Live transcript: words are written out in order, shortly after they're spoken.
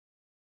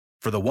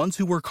For the ones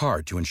who work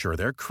hard to ensure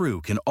their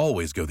crew can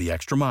always go the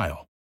extra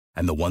mile,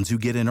 and the ones who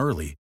get in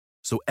early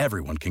so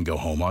everyone can go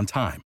home on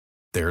time,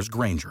 there's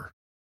Grainger,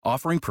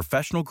 offering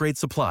professional-grade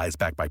supplies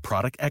backed by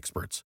product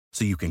experts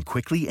so you can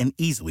quickly and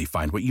easily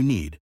find what you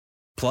need.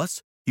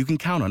 Plus, you can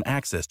count on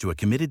access to a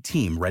committed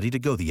team ready to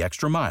go the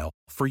extra mile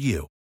for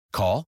you.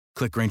 Call,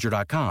 click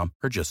Grainger.com,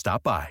 or just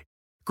stop by.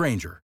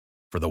 Grainger,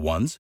 for the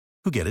ones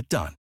who get it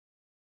done.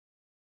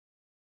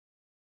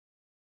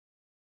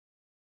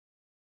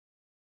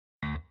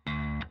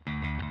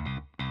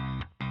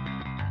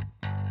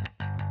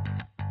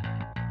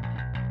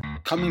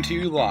 Coming to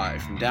you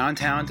live from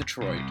downtown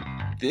Detroit,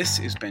 this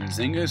is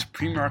Benzinga's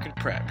Pre-Market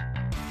Prep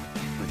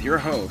with your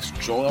host,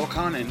 Joel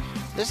Elconin.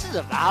 This is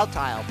a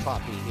volatile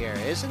puppy here,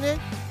 isn't it?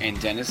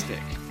 And Dennis Dick.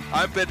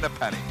 I'm bidding a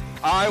penny.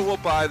 I will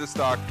buy the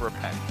stock for a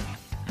penny.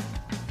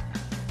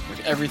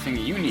 With everything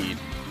you need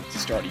to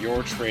start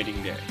your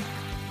trading day.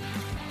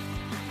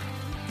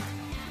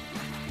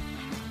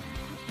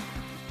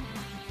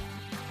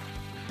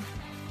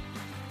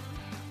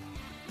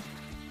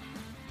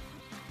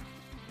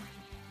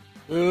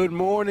 Good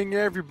morning,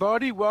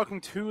 everybody.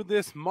 Welcome to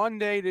this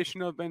Monday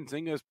edition of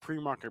Benzinga's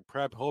Pre-Market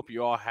Prep. Hope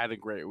you all had a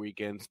great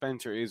weekend.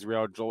 Spencer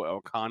Israel,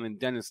 Joel Elconin, and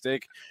Dennis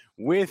Dick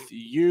with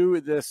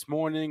you this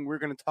morning. We're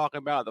going to talk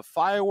about the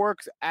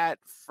fireworks at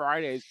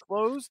Friday's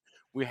close.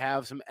 We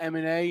have some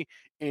M&A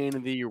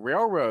in the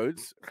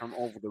railroads from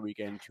over the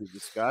weekend to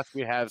discuss.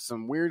 We have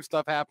some weird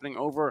stuff happening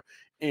over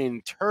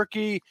in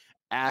Turkey.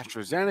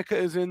 AstraZeneca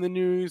is in the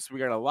news. We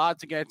got a lot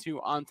to get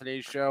to on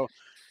today's show.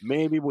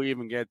 Maybe we'll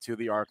even get to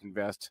the ARK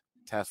Invest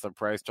Tesla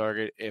price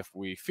target if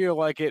we feel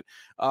like it.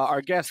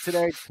 Our guest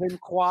today, Tim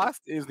Quast,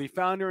 is the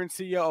founder and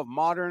CEO of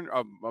Modern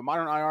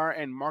IR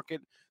and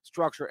Market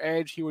Structure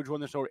Edge. He would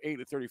join the show at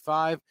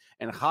 8:35.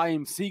 And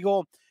Chaim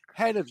Siegel,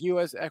 head of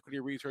U.S.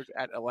 equity research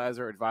at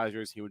Elazar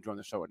Advisors. He would join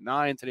the show at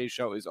 9. Today's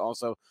show is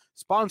also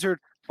sponsored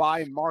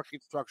by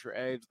Market Structure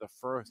Edge, the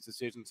first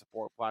decision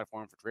support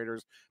platform for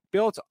traders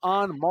built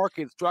on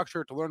market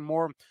structure. To learn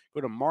more,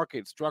 go to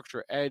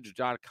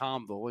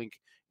marketstructureedge.com. The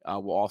link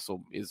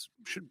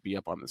should be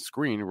up on the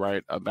screen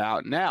right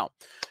about now.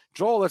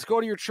 Joel, let's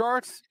go to your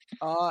charts,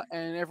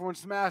 and everyone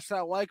smash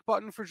that like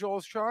button for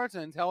Joel's charts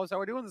and tell us how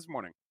we're doing this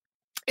morning.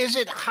 Is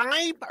it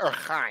Chaim or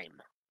Chaim?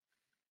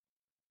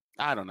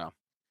 I don't know.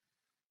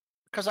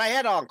 Because I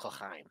had Uncle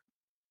Chaim.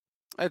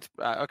 It's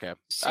okay.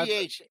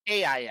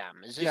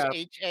 C-H-A-I-M. Is this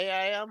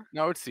H-A-I-M?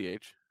 No, it's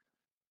C-H.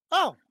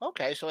 Oh,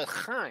 okay. So it's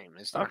Chaim.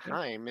 It's not Okay.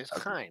 Chaim. It's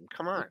Chaim.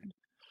 Come on.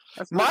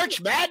 That's March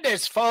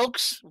Madness,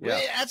 folks. Yeah.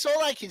 That's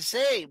all I can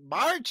say.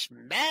 March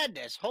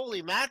Madness.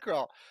 Holy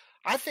mackerel.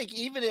 I think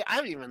I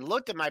haven't even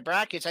looked at my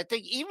brackets. I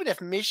think even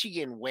if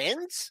Michigan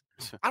wins,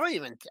 I don't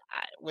even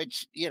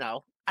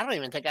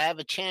think I have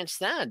a chance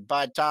then.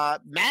 But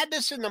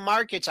madness in the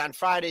markets on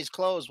Friday's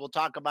close. We'll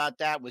talk about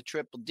that with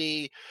Triple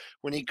D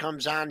when he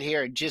comes on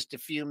here in just a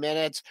few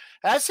minutes.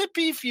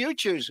 S&P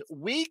futures,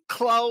 week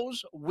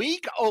close,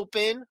 week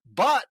open,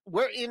 but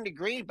we're in the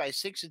green by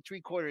 6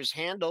 3/4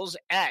 handles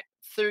at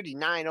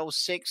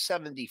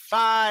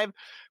 39.0675.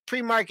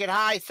 Pre-market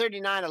high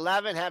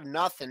 39.11. Have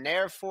nothing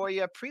there for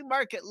you.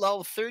 Pre-market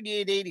low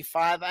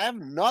 38.85. I have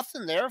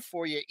nothing there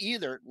for you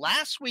either.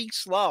 Last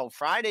week's low,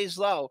 Friday's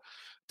low,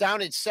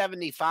 down at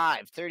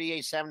 75,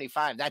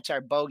 38.75. That's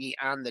our bogey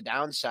on the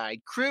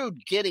downside.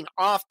 Crude getting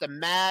off the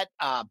mat.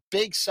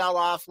 Big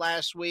sell-off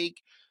last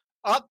week.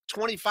 Up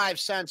 25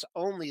 cents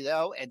only,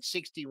 though, at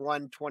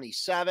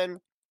 61.27.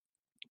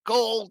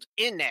 Gold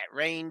in that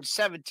range,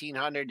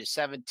 1,700 to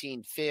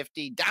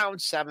 1,750, down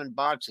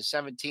 $7 to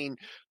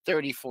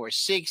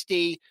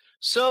 1734.60.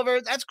 Silver,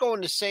 that's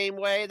going the same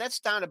way. That's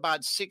down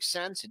about 6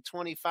 cents at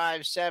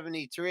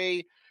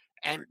 25.73.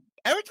 And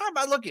every time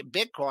I look at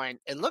Bitcoin,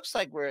 it looks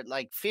like we're at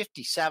like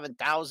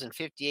 57,000,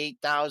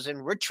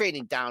 58,000. We're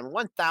trading down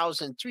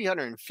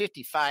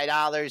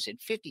 $1,355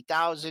 at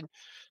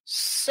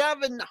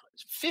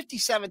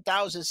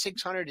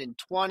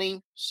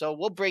 57,620. So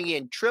we'll bring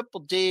in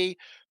Triple D.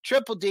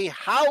 Triple D,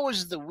 how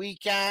was the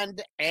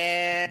weekend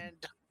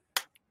and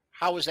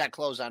how was that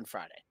close on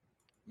Friday?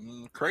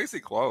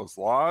 Crazy close.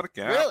 A lot of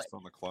gaps Really?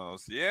 on the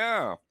close.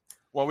 Yeah.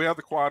 Well, we had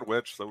the quad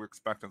witch, so we're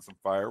expecting some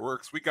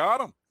fireworks. We got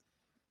them.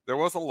 There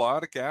was a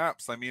lot of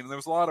gaps. I mean, there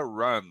was a lot of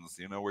runs,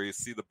 where you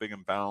see the big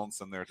imbalance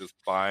and they're just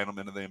buying them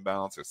into the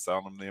imbalance or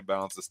selling them in the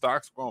imbalance. The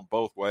stocks were going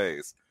both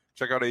ways.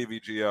 Check out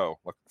AVGO.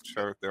 Look at the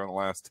chart there in the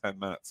last 10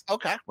 minutes.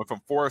 Okay. Went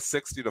from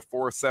 460 to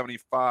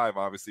 475.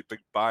 Obviously, big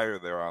buyer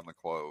there on the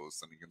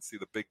close. And you can see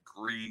the big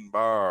green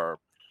bar.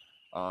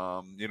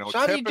 So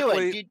how do you do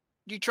it?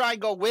 Do you try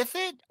and go with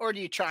it, or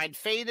do you try and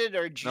fade it,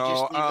 or do you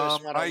just leave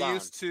this one alone? I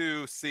used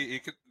to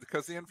see,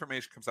 because the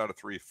information comes out of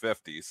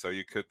 350, so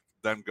you could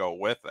then go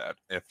with it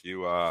if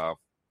you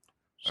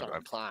so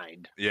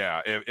inclined.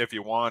 Yeah, if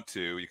you want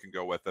to, you can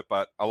go with it.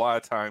 But a lot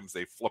of times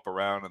they flip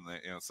around, and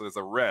so there's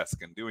a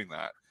risk in doing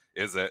that.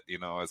 Is it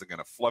going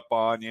to flip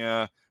on you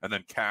and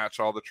then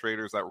catch all the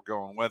traders that were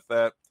going with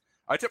it?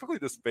 I typically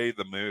just fade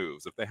the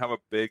moves. If they have a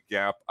big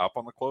gap up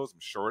on the close, I'm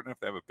shorting. If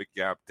they have a big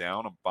gap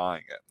down, I'm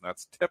buying it. And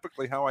that's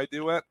typically how I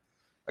do it.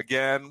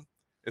 Again,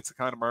 it's a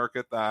kind of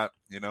market that,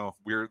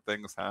 weird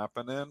things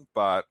happen in,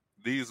 but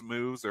these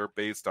moves are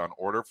based on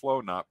order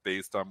flow, not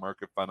based on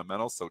market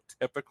fundamentals. So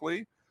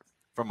typically,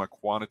 from a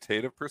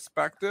quantitative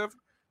perspective,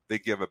 they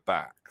give it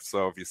back.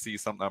 So if you see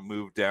something that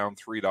moved down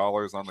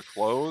 $3 on the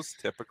close,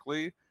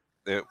 typically,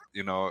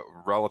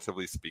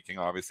 relatively speaking,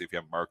 obviously, if you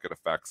have market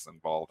effects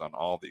involved on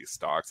all these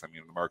stocks, I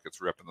mean, the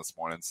market's ripping this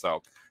morning,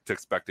 so to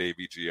expect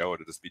AVGO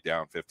to just be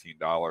down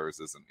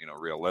 $15 isn't,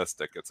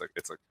 realistic. It's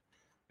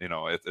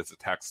a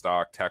tech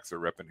stock. Techs are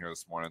ripping here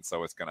this morning,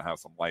 so it's going to have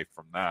some life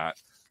from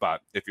that.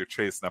 But if you're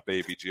chasing up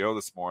AVGO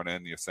this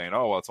morning, you're saying,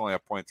 oh, well, it's only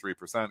up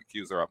 0.3%,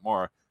 Qs are up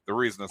more. The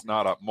reason it's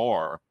not up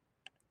more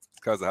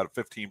is because it had a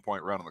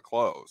 15-point run on the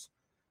close.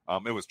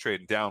 It was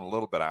trading down a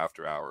little bit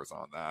after hours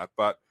on that,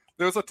 but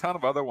there's a ton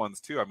of other ones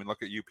too. I mean,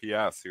 look at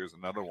UPS. Here's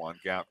another one,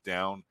 gap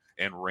down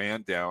and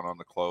ran down on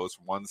the close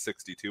from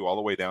 162 all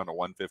the way down to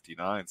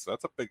 159. So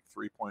that's a big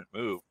 3-point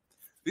move.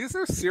 These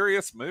are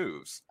serious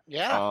moves.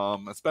 Yeah.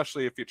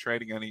 Especially if you're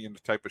trading any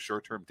type of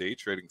short-term day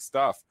trading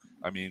stuff.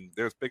 I mean,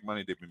 there's big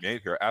money to be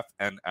made here.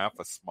 FNF,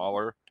 a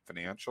smaller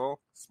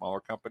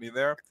company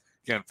there.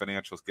 Again,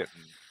 financials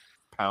getting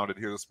pounded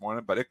here this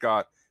morning, but it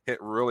got hit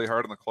really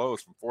hard on the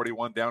close from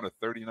 41 down to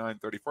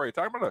 39.34. You're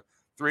talking about a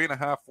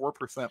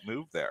 3.5-4%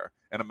 move there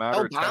in a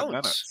matter of 10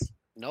 minutes.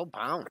 No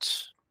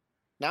bounce.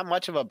 Not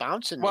much of a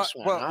bounce in this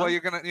one. Well,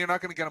 you're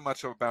not gonna get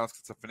much of a bounce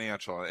because it's a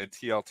financial, and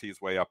TLT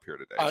is way up here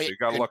today. So you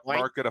got to look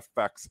market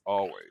effects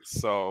always.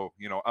 So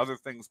other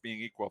things being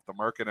equal, if the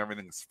market and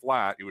everything's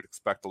flat, you would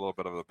expect a little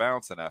bit of a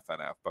bounce in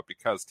FNF. But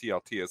because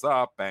TLT is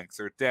up, banks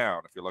are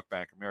down. If you look,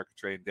 Bank of America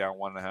trading down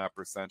 1.5%,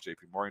 JP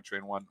Morgan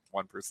trading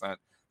 1%.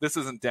 This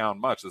isn't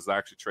down much. This is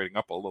actually trading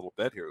up a little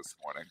bit here this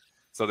morning.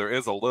 So there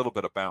is a little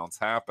bit of bounce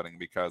happening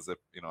because if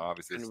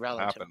obviously it's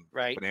happen,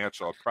 right.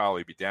 Financial will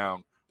probably be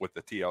down with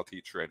the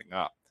TLT trading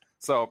up.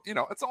 So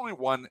it's only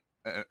one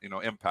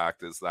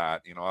impact is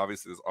that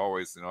obviously there's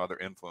always other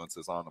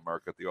influences on the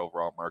market. The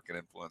overall market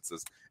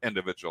influences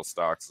individual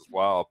stocks as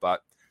well.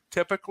 But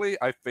typically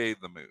I fade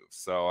the moves.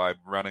 So I'm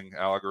running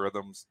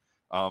algorithms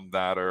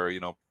that are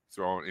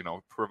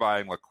throwing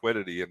providing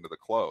liquidity into the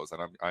close.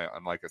 And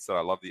I'm like I said,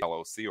 I love the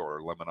LOC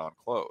or limit on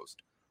close.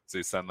 So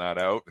you send that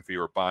out. If you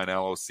were buying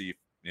LOC,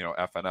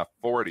 FNF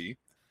 40,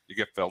 you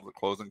get filled with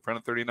closing print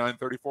at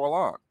 39.34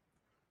 long.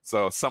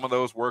 So some of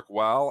those work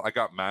well. I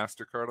got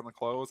MasterCard on the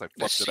close. I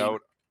flipped it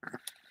out.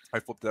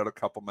 A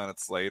couple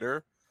minutes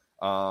later.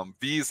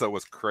 Visa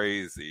was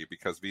crazy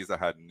because Visa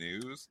had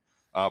news,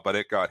 but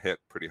it got hit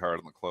pretty hard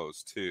on the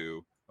close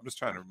too. I'm just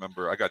trying to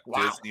remember. I got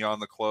Disney on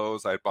the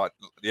close. I bought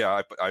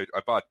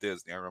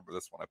Disney. I remember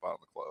this one I bought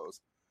on the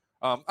close.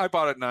 I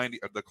bought at 90,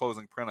 the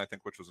closing print, I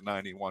think, which was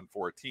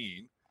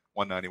 91.14,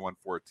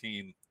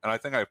 and I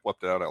think I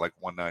flipped it out at like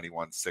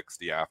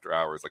 191.60 after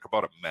hours, like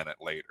about a minute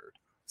later.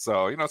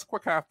 So it's a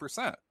quick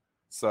 0.5%.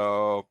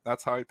 So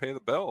that's how you pay the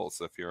bills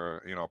if you're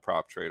a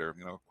prop trader.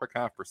 Quick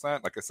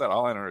 0.5%. Like I said,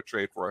 I'll enter a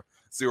trade for a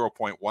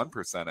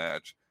 0.1%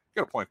 edge.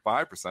 You get a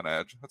 0.5%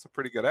 edge. That's a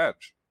pretty good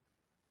edge.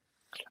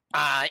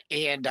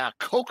 And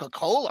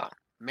Coca-Cola.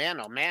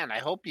 Man, oh man, I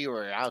hope you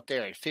were out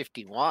there at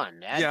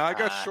 51. I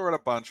got short a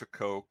bunch of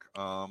Coke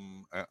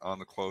on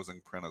the closing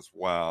print as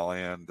well.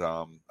 And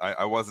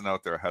I wasn't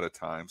out there ahead of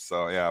time.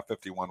 So,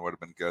 51 would have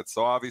been good.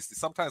 So, obviously,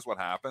 sometimes what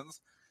happens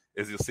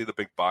is you'll see the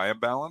big buy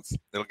imbalance.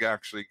 It'll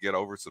actually get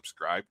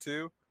oversubscribed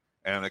to,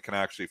 and it can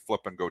actually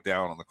flip and go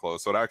down on the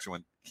close. So, it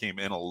actually came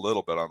in a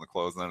little bit on the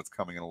close, and then it's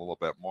coming in a little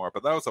bit more.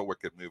 But that was a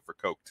wicked move for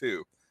Coke,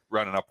 too.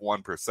 Running up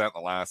 1% in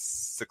the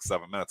last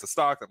 6-7 minutes. A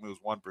stock that moves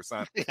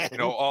 1%,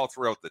 all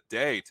throughout the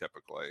day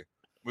typically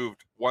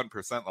moved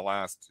 1% in the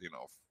last,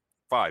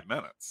 5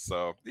 minutes.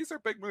 So these are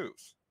big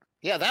moves.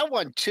 Yeah, that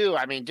one too.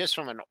 I mean, just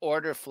from an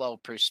order flow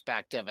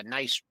perspective, a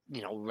nice,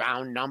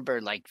 round number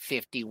like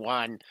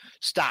 51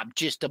 stopped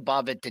just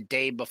above it the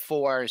day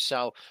before.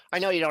 So I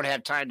know you don't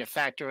have time to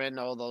factor in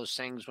all those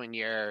things when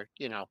you're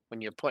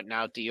putting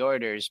out the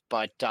orders.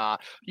 But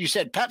you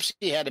said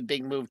Pepsi had a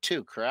big move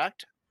too,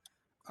 correct?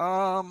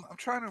 I'm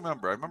trying to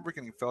remember. I remember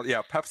getting filled.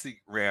 Yeah, Pepsi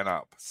ran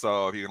up.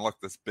 So if you can look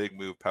this big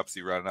move,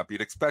 Pepsi running up.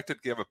 You'd expect it to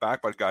give it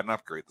back, but it got an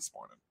upgrade this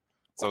morning.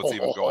 So it's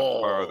even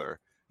going farther.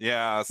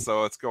 Yeah,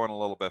 so it's going a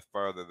little bit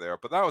farther there.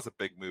 But that was a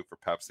big move for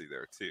Pepsi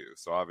there too.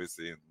 So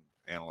obviously an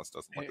analyst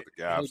doesn't look at the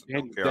gaps and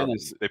don't care.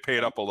 Dennis, they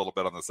paid up a little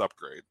bit on this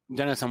upgrade.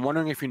 Dennis, I'm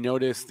wondering if you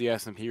noticed the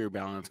S&P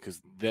rebalance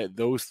because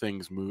those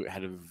things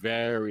had a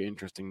very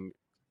interesting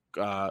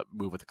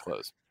move at the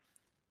close.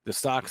 The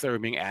stocks that were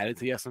being added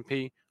to the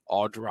S&P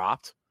all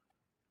dropped,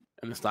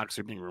 and the stocks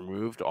are being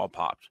removed all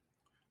popped.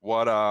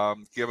 What?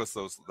 Give us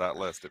that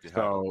list if you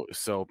have.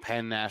 So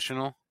Penn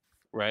National,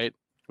 right?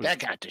 That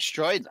got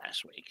destroyed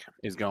last week.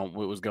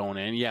 Was going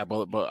in, yeah,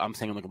 but I'm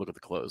saying look at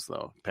the close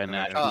though. Penn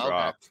National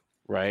dropped,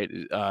 right?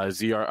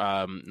 NXPI,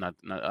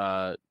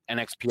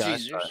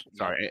 Caesars.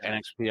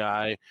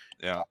 NXPI,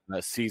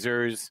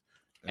 Caesars,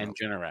 and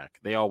Generac.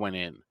 They all went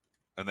in.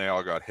 And they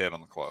all got hit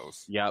on the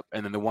close. Yep,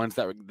 and then the ones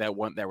that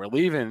were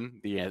leaving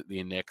the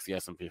index, the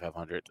S&P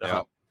 500.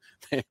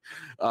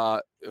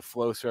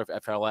 Flowserve,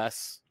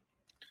 FLS,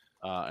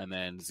 and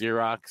then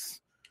Xerox,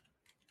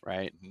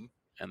 right? Mhm.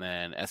 And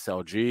then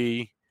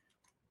SLG.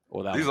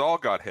 Well, These all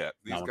got hit.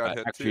 These that got one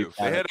hit actually too.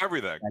 They hit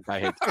everything. that guy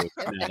hit too.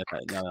 Now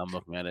that I'm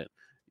looking at it.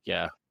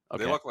 Yeah.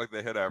 Okay. They look like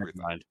they hit Never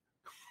everything. mind.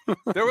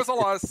 There was a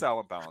lot of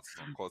sell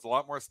imbalances on close. A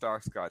lot more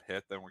stocks got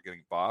hit than were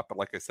getting bought. But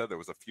like I said, there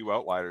was a few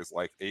outliers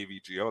like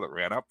AVGO that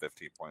ran up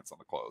 15 points on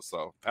the close.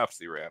 So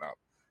Pepsi ran up.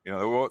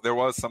 There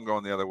was some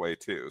going the other way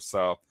too.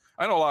 So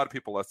I know a lot of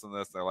people listen to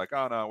this. They're like,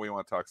 oh no, we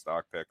want to talk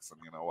stock picks.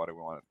 And what do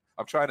we want?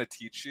 I'm trying to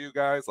teach you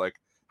guys like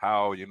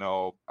how,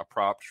 a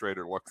prop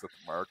trader looks at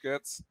the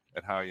markets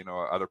and how,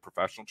 other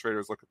professional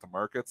traders look at the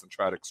markets and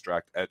try to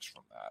extract edge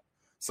from that.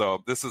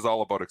 So this is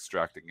all about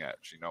extracting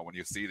edge. When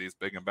you see these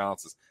big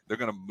imbalances, they're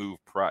going to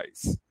move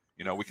price.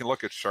 We can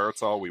look at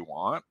charts all we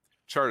want.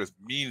 Chart is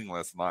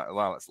meaningless in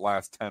the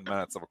last 10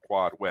 minutes of a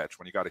quad witch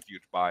when you got a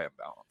huge buy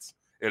imbalance.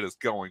 It is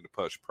going to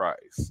push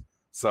price.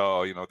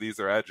 So, these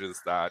are edges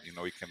that,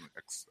 we can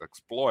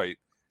exploit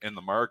in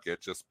the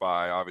market just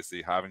by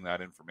obviously having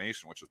that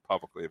information, which is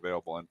publicly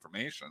available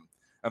information,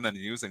 and then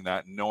using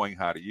that and knowing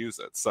how to use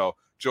it. So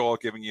Joel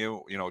giving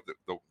you,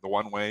 the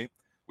one way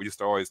we used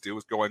to always do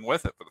was going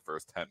with it for the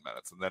first 10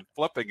 minutes and then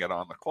flipping it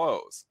on the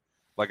close.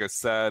 Like I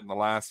said, in the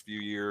last few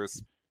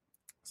years,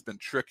 it's been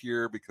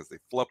trickier because they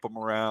flip them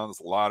around. There's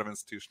a lot of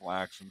institutional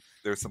action.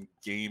 There's some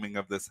gaming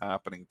of this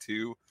happening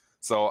too.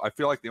 So I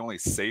feel like the only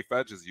safe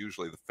edge is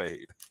usually the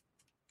fade.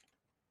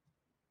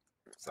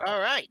 So,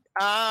 All right.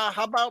 How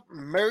about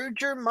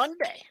Merger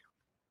Monday?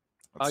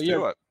 let's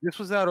do it. This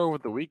was out over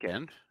the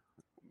weekend,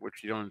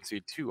 which you don't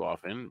see too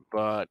often.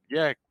 But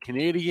yeah,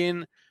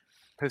 Canadian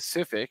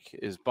Pacific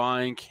is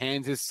buying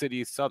Kansas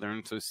City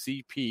Southern, so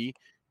CP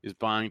is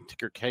buying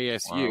ticker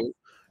KSU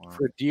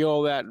for a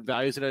deal that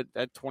values it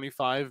at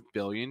 $25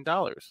 billion.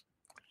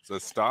 So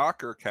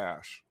stock or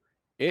cash?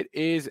 It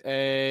is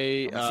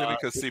a. I'm assuming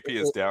because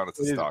CP is down, it's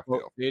a stock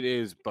deal. It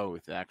is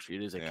both, actually.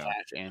 It is a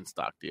cash and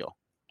stock deal.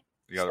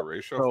 You got a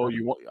ratio? So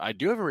I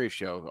do have a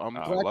ratio. I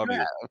love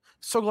you.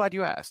 So glad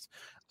you asked.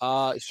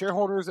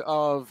 Shareholders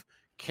of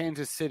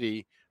Kansas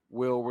City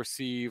will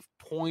receive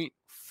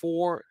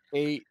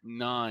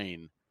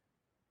 0.489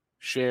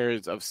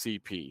 shares of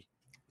CP.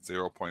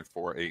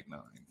 0.489.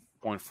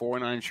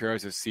 0.49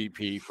 shares of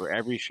CP for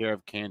every share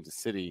of Kansas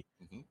City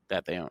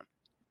that they own.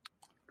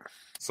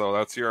 So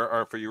that's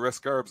for you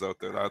risk arbs out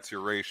there, that's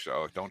your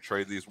ratio. Don't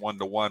trade these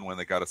 1-to-1 when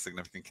they got a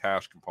significant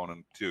cash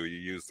component too. You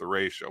use the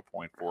ratio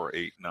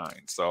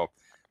 0.489. So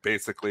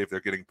basically, if they're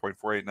getting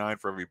 0.489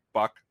 for every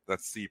buck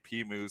that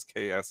CP moves,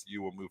 KSU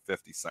will move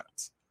 50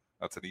 cents.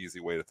 That's an easy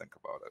way to think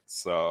about it.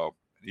 So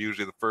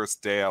usually the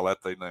first day I'll let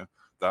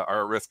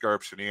our risk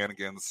arb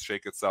shenanigans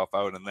shake itself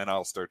out, and then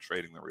I'll start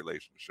trading the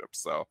relationship.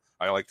 So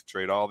I like to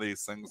trade all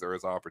these things. There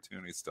is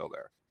opportunity still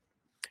there.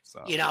 So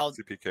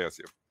CP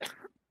KSU.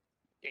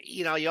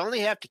 You only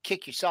have to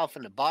kick yourself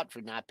in the butt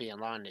for not being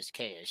long as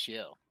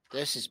KSU.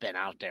 This has been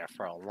out there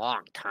for a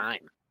long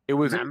time. It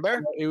was in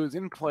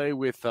play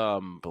with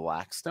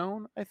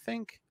Blackstone, I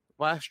think,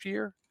 last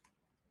year.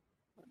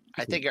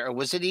 I think, or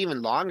was it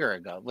even longer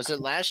ago? Was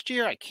it last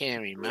year? I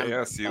can't remember.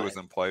 KSU was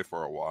in play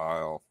for a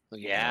while.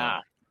 Yeah.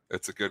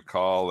 It's a good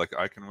call. Like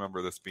I can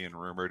remember this being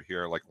rumored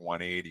here, like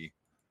 180.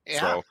 Yeah.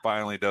 So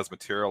finally does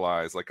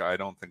materialize. Like I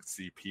don't think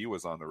CP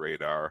was on the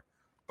radar,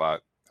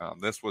 but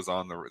this was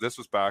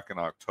back in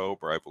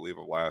October, I believe,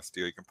 of last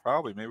year. You can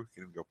maybe we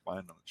can go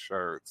find on the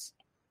charts.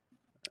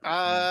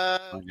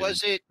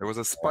 Was it? There was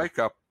a spike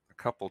up a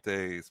couple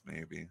days,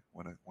 maybe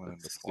when it went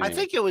into play. I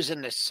think it was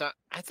in the summer.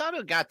 I thought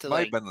it got to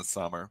might have been the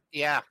summer.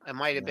 Yeah, it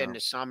might have been the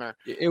summer.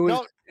 It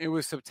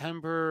was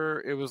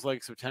September. It was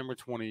like September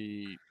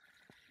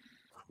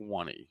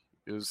 2020.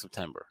 It was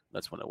September.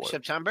 That's when it was.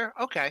 September.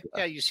 Okay.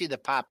 Yeah, you see the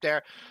pop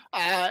there.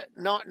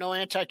 No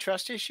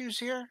antitrust issues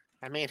here.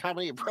 I mean, how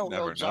many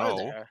railroads are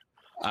there?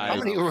 How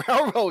many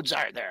railroads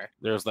are there?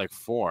 There's like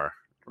 4.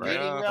 Right?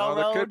 Yeah,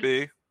 there could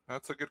be.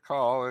 That's a good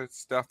call.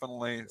 It's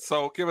definitely.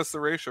 So give us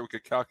the ratio. We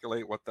could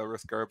calculate what the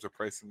risk arbs are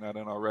pricing that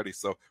in already.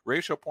 So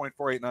ratio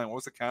 0.489. What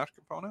was the cash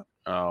component?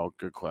 Oh,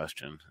 good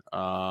question. You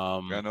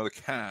gotta know the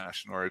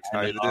cash in order to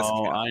tell you the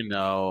discount. I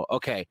know.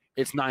 Okay,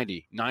 it's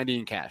 90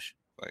 in cash.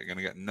 So you're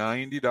gonna get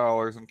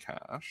 $90 in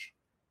cash,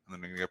 and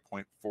then you're gonna get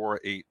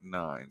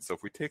 0.489. So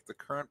if we take the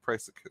current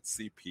price of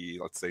CP,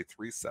 let's say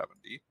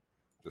 370,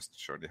 just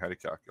showing you how to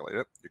calculate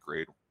it. You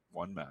grade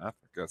 1 math.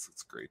 I guess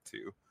it's grade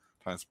 2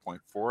 times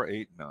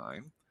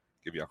 0.489.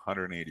 Give you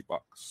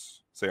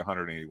 $180. Say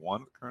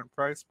 181 the current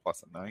price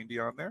plus a 90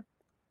 on there,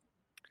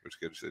 which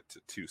gives it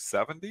to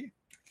 270.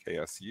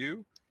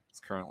 KSU is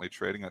currently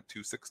trading at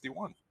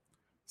 261.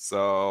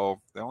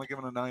 So they're only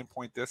giving a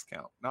 9-point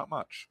discount. Not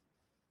much.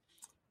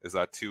 Is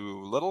that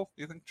too little,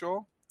 you think,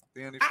 Joel?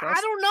 The antitrust?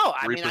 I don't know.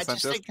 I mean, I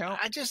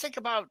just think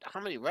about how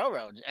many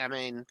railroads. I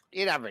mean,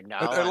 you never know.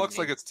 It looks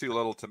like it's too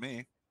little to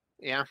me.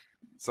 Yeah.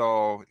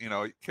 So,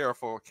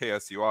 careful.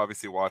 KSU,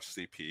 obviously watch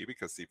CP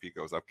because CP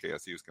goes up.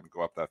 KSU is going to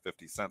go up that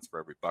 50 cents for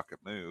every buck it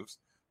moves,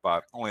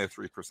 but only a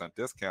 3%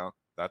 discount.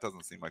 That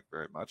doesn't seem like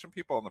very much. And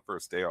people on the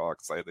first day are all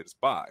excited. They just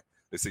buy.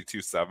 They see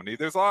 270.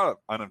 There's a lot of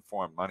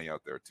uninformed money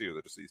out there too.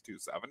 That just sees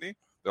 270.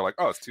 They're like,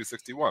 oh, it's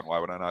 261. Why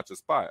would I not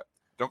just buy it?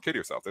 Don't kid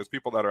yourself. There's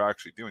people that are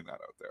actually doing that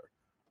out there.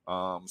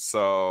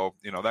 So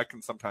that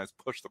can sometimes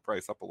push the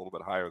price up a little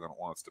bit higher than it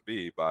wants to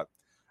be. But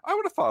I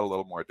would have thought a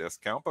little more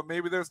discount. But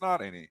maybe there's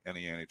not any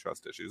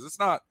antitrust issues. It's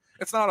not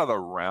out of the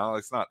round.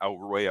 It's not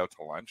way out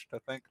to lunch. I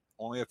think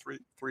only a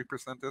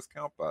 3%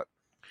 discount, but.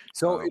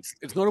 So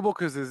it's notable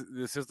because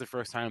this is the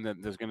first time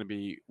that there's going to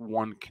be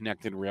one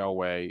connected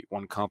railway,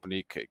 one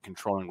company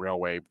controlling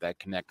railway that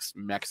connects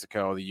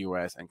Mexico, the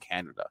U.S., and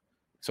Canada.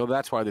 So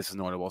that's why this is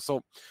notable.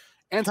 So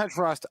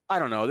antitrust, I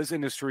don't know. This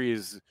industry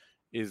is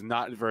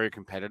not very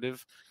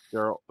competitive.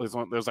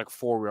 There's like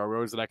 4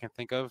 railroads that I can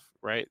think of,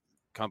 right?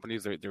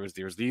 Companies.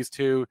 There's these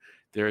 2.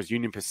 There's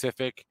Union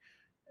Pacific,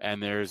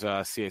 and there's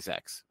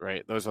CSX,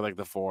 right? Those are like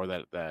the 4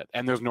 that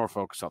and there's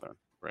Norfolk Southern,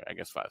 right? I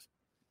guess 5.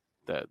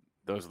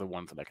 Those are the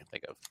ones that I can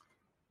think of.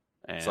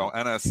 And so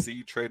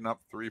NSC trading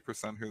up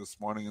 3% here this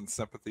morning in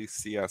sympathy.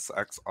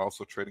 CSX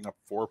also trading up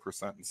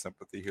 4% in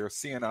sympathy here.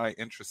 CNI,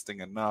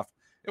 interesting enough,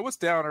 it was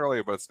down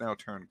earlier, but it's now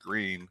turned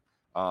green.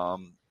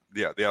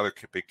 The other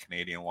big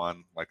Canadian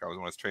one, like when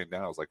I was trading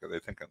down, I was like, are they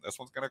thinking this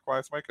one's going to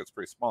acquire some? It's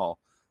pretty small.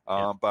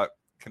 But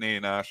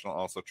Canadian National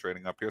also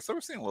trading up here. So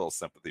we're seeing a little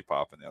sympathy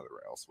pop in the other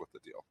rails with the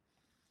deal.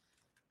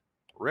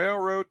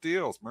 Railroad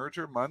deals,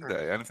 Merger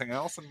Monday. Anything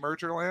else in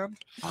merger land?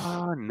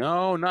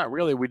 No, not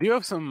really. We do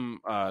have some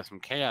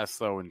chaos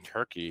though in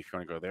Turkey. If you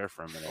want to go there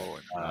for a minute,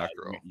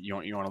 you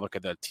want to look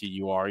at the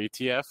TUR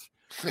ETF.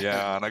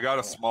 Yeah, and I got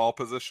a small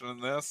position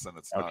in this, and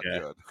it's not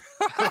good.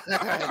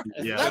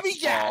 Yeah, let me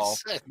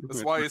guess.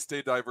 That's why you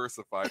stay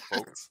diversified,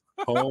 folks.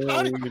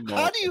 How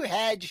do you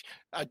hedge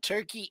a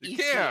turkey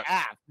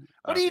ETF?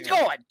 What are you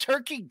doing?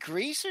 Turkey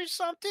Greece or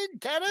something,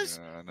 Dennis?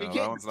 Yeah, no,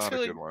 that one's not a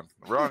good one.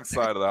 Wrong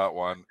side of that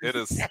one. It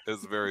is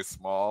very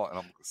small, and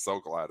I'm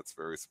so glad it's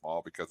very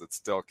small because it's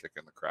still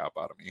kicking the crap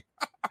out of me.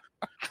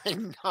 I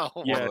know.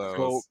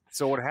 Yeah.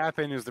 So what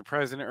happened is the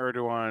President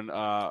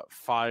Erdogan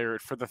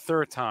fired for the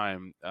 3rd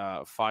time.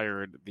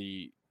 Fired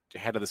the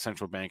head of the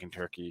central bank in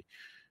Turkey,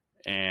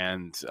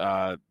 and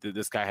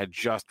this guy had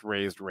just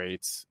raised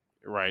rates.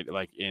 Right,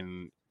 like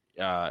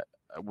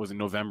was it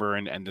November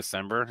and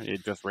December? He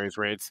just raised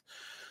rates,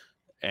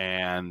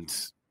 and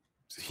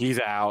he's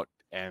out,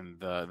 and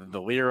the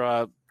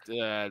lira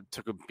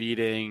took a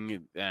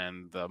beating,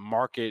 and the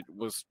market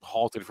was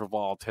halted for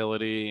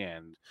volatility.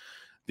 And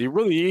the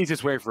really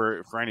easiest way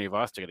for any of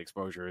us to get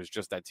exposure is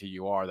just that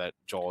TUR that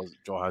Joel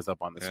has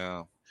up on this.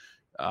 Yeah.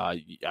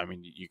 I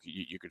mean,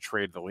 you could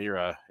trade the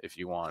lira if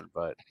you want,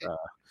 but.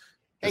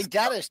 Hey,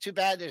 Dennis, too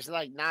bad there's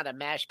like not a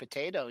mashed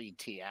potato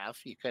ETF.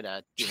 You could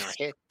have,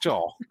 hit.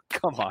 Joel,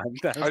 come on.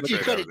 I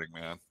trade everything,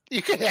 man.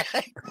 You could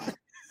have.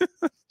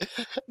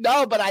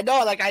 No, but I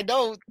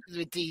know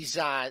with these,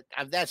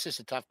 that's just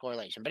a tough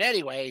correlation. But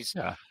anyways,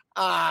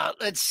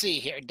 let's see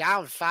here.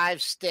 Down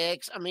 5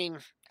 sticks. I mean,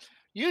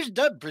 usually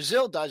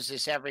Brazil does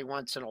this every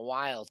once in a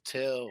while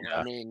too. Yeah.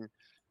 I mean,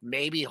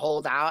 maybe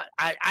hold out.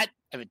 I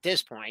at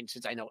this point,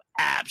 since I know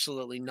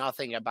absolutely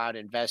nothing about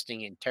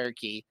investing in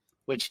Turkey,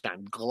 which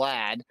I'm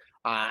glad.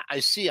 I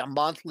see a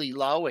monthly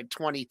low at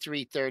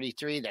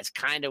 23.33. That's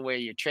kind of where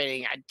you're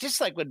trading. Just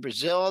like with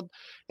Brazil,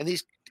 and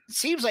these, it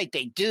seems like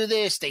they do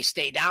this. They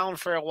stay down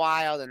for a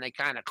while, then they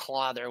kind of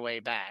claw their way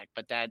back.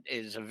 But that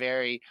is a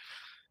very,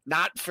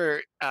 not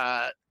for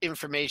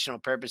informational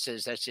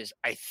purposes. That's just,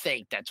 I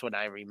think that's what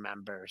I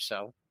remember.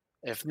 So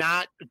if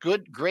not,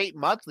 great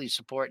monthly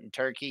support in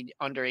Turkey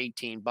under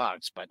 $18,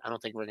 but I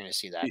don't think we're going to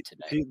see that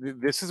today.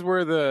 This is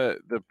where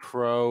the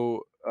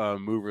pro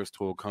movers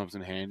tool comes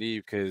in handy,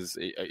 because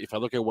if I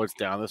look at what's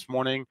down this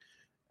morning,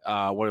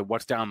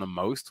 what's down the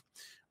most,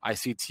 I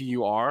see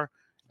TUR,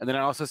 and then I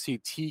also see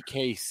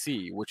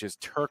TKC, which is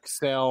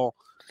Turkcell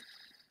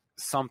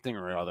something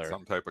or other.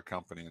 Some type of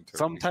company in Turkey.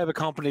 Some type of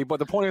company, but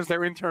the point is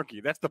they're in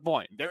Turkey. That's the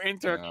point. They're in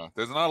Turkey. Yeah,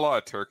 there's not a lot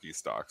of Turkey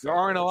stocks. There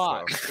aren't a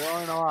lot. There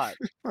aren't a lot.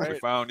 Right? We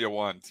found you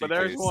one, TKC. But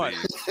there's one.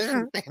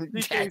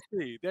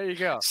 TKC. There you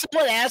go.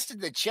 Someone asked in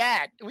the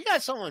chat. We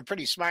got someone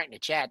pretty smart in the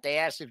chat. They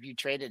asked if you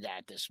traded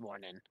that this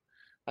morning.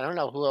 I don't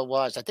know who it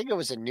was. I think it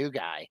was a new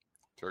guy.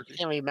 Turkey. I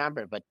can't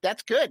remember, but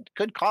that's good.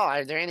 Good call.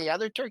 Are there any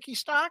other Turkey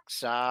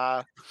stocks?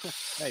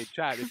 Hey,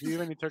 chat, if you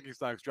have any Turkey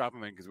stocks, drop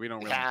them in, because we don't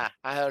really. Yeah,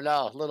 I don't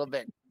know. A little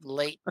bit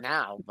late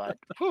now, but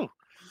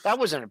that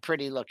wasn't a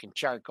pretty looking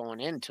chart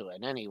going into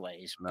it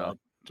anyways. No.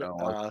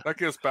 But, that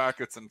gives back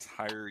its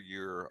entire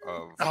year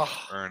of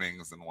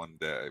earnings in one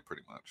day,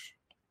 pretty much.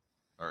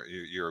 Or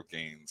year of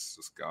gains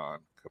just gone.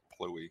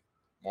 Kaplooey.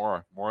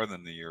 More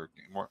than the year.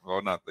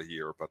 Well, not the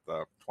year, but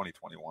the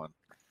 2021.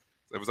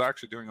 It was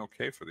actually doing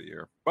okay for the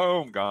year.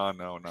 Boom, gone.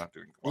 No, not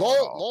doing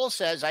well. Lowell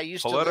says, I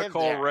used to live there.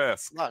 Political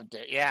risk. Loved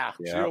it. Yeah.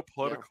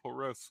 Geopolitical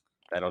risk.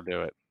 That'll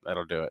do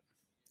it.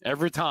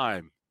 Every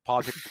time.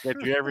 Politics get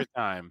you every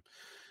time.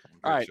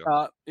 All right.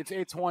 It's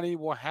 8:20.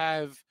 We'll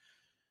have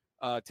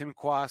Tim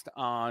Quast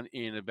on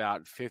in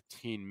about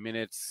 15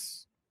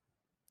 minutes.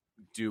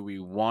 do we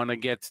want to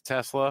get to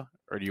Tesla,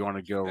 or do you want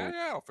to go?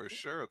 Yeah, for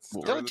sure. It's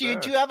Do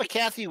you have a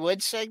Kathy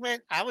Wood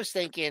segment? I was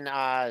thinking,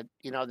 that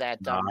No, that,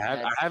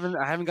 I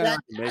haven't got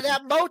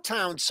that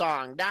Motown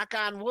song, "Knock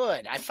on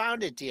Wood." I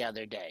found it the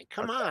other day.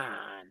 Come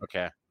on.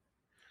 Okay.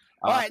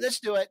 All right, let's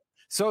do it.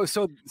 So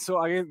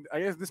I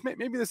guess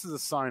maybe this is a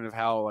sign of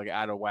how like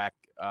out of whack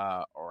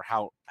or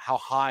how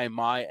high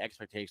my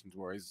expectations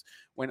were. Is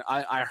when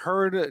I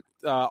heard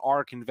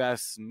ARK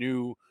Invest's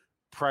new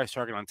price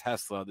target on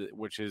Tesla,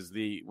 which is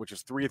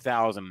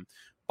 3,000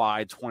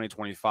 by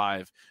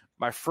 2025.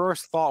 My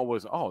first thought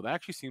was, oh, that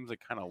actually seems like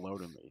kind of low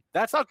to me.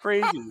 That's how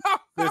crazy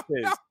this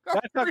is.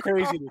 That's how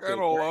crazy this is. Kind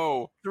of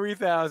low.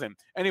 3,000.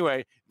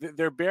 Anyway,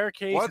 their bear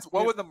case.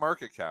 What would the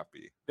market cap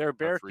be? Their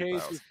bear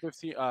case is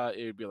 15.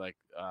 It would be like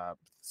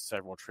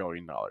several $1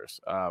 trillion.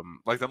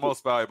 Like the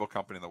most valuable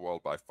company in the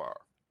world by far.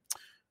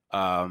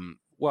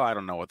 Well, I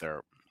don't know what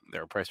their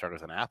price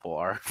targets on Apple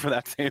are for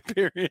that same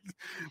period,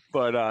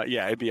 but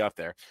yeah, it'd be up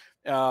there.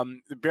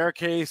 The bear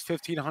case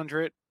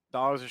 $1,500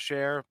 a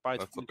share by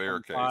that's the bear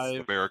case.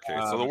 The 2025. bear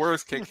case. So the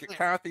worst case,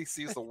 Kathy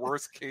sees the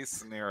worst case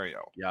scenario.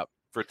 Yep.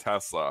 For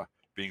Tesla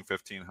being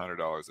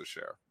 $1,500 a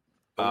share.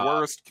 The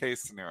worst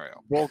case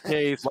scenario. Bull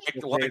case,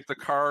 like the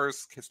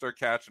cars start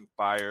catching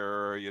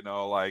fire.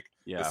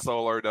 The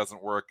solar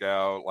doesn't work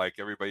out. Like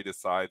everybody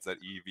decides that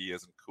EV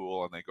isn't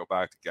cool and they go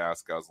back to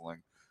gas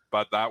guzzling.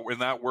 But in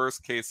that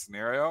worst case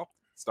scenario,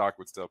 stock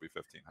would still be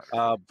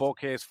 $1,500. Bull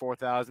case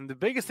 4,000. The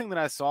biggest thing that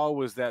I saw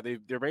was that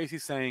they're basically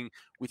saying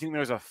we think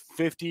there's a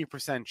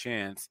 50%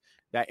 chance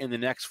that in the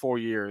next 4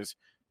 years,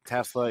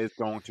 Tesla is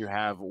going to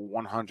have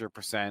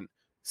 100%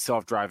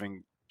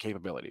 self-driving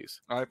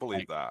capabilities. I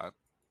believe that.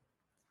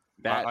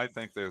 I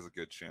think there's a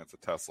good chance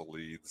that Tesla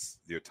leads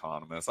the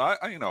autonomous.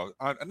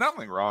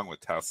 Nothing wrong with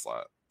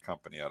Tesla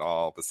company at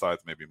all,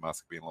 besides maybe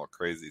Musk being a little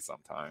crazy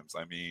sometimes.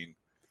 I mean,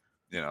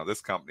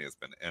 this company has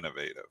been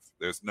innovative.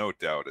 There's no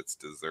doubt it's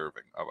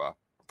deserving of a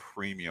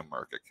premium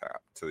market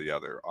cap to the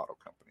other auto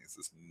companies.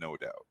 There's no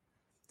doubt.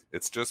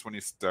 It's just when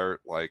you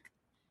start,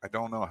 I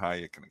don't know how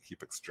you can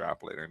keep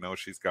extrapolating. I know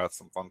she's got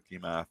some funky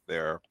math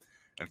there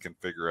and can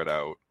figure it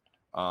out.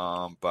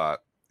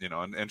 But,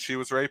 and she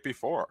was right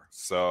before.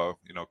 So,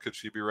 could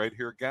she be right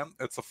here again?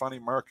 It's a funny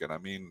market. I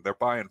mean, they're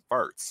buying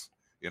farts.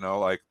 We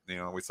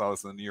saw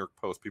this in the New York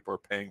Post. People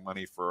are paying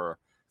money for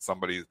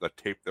somebody that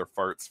taped their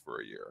farts for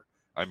a year.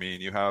 I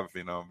mean, you have,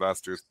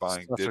 investors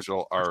buying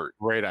digital art.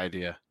 Great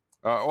idea.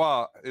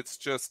 Well, it's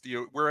just,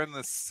 we're in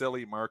this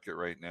silly market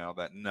right now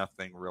that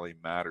nothing really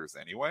matters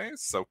anyway.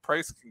 So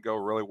price can go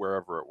really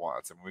wherever it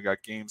wants. I mean, we got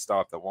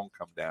GameStop that won't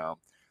come down,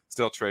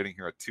 still trading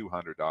here at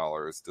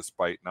 $200,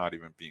 despite not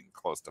even being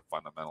close to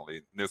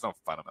fundamentally. There's no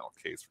fundamental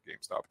case for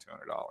GameStop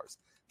at $200.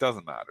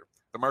 Doesn't matter.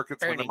 When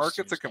the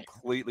markets are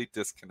completely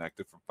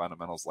disconnected from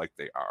fundamentals like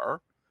they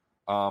are,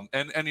 and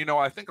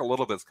I think a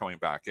little bit's coming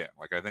back in.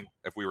 Like, I think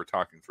if we were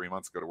talking 3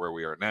 months ago to where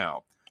we are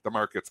now, the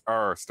markets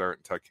are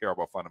starting to care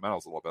about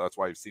fundamentals a little bit. That's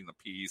why you've seen the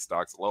PE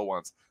stocks, the low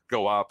ones,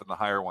 go up and the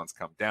higher ones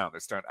come down. They're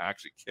starting to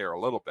actually care a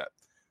little bit.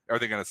 Are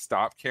they going to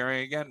stop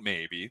caring again?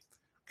 Maybe.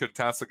 Could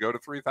Tesla go to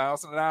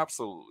 3,000? It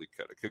absolutely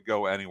could. It could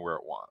go anywhere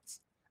it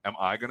wants. Am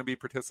I going to be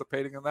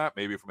participating in that?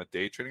 Maybe from a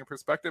day trading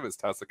perspective. Is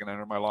Tesla going to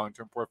enter my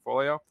long-term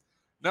portfolio?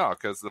 No,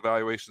 because the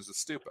valuations are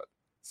stupid.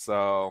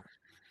 So,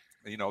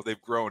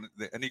 they've grown,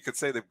 and you could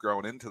say they've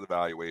grown into the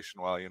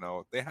valuation.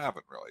 Well, they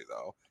haven't really,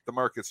 though. The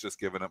market's just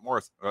given it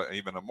more,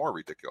 even a more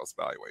ridiculous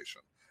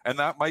valuation. And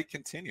that might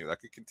continue.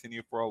 That could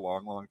continue for a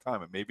long, long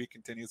time. And maybe it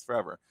continues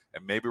forever.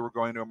 And maybe we're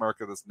going to a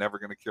market that's never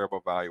going to care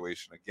about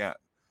valuation again.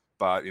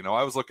 But,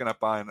 I was looking at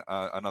buying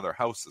another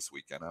house this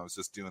weekend. I was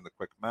just doing the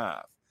quick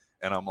math.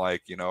 And I'm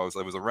like, it was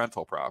a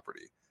rental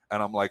property.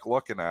 And I'm like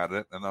looking at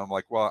it. And I'm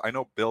like, well, I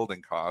know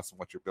building costs and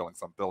what you're building.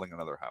 So I'm building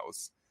another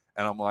house.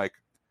 And I'm like,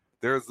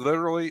 there's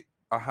literally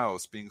a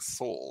house being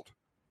sold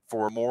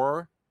for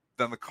more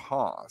than the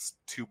cost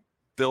to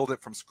build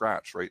it from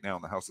scratch right now.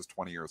 And the house is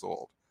 20 years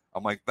old.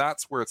 I'm like,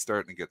 that's where it's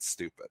starting to get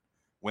stupid.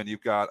 When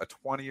you've got a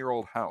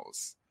 20-year-old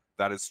house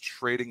that is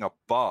trading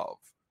above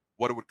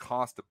what it would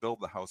cost to build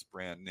the house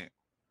brand new.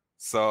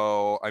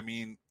 So, I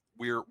mean,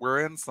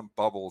 we're in some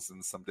bubbles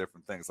and some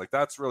different things. Like,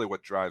 that's really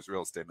what drives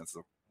real estate. And it's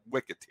a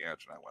wicked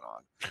tangent I went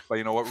on.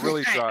 But what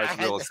really drives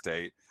real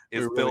estate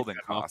is building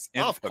costs.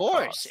 Of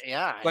course. Costs.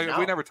 Yeah. Like,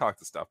 we never talk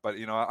to stuff, but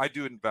I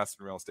do invest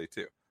in real estate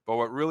too. But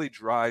what really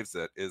drives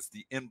it is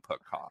the input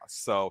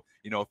costs. So,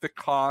 if it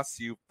costs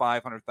you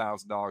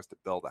 $500,000 to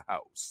build a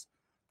house,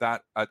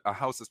 that a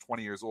house is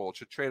 20 years old,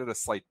 should trade at a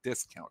slight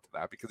discount to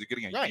that because you're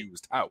getting a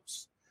used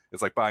house.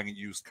 It's like buying a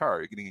used car.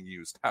 You're getting a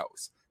used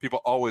house. People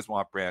always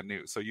want brand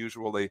new. So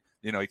usually,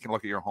 you can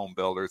look at your home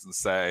builders and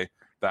say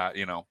that,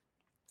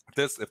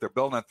 if they're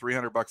building at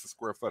 $300 a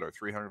square foot or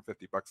 $350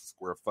 a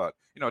square foot,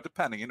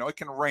 depending, it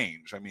can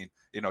range. I mean,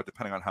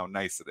 depending on how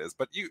nice it is.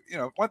 But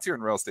once you're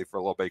in real estate for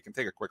a little bit, you can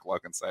take a quick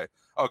look and say,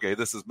 okay,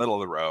 this is middle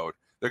of the road.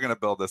 They're going to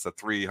build this at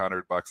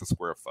 $300 a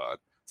square foot.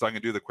 So I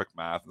can do the quick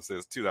math and say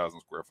it's 2,000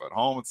 square foot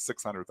home. It's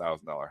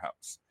 $600,000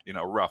 house,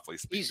 roughly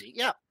speaking. Easy.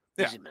 Yeah.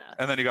 Yeah. Easy math.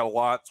 And then you got a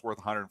lot's worth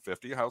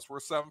 150, a house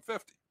worth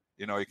 750.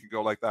 You know, you can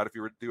go like that if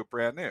you were to do it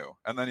brand new.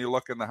 And then you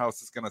look and the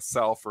house is going to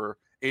sell for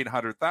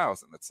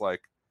 800,000. It's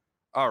like,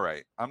 all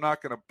right, I'm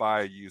not going to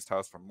buy a used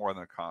house for more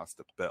than it costs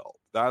to build.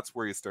 That's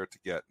where you start to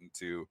get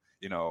into,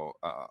 you know,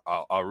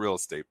 a real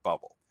estate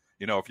bubble.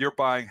 You know, if you're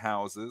buying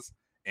houses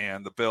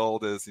and the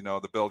build is, you know,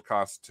 the build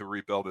cost to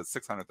rebuild is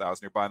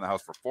 600,000, you're buying the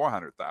house for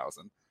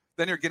 400,000,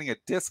 then you're getting a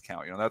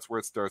discount. You know, that's where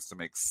it starts to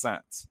make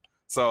sense.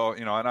 So,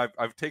 you know, and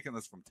I've taken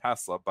this from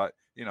Tesla, but,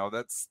 you know,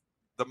 that's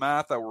the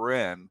math that we're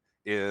in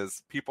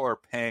is people are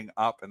paying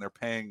up and they're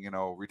paying, you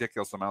know,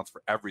 ridiculous amounts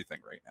for everything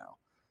right now.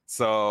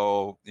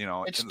 So, you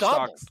know, it's in the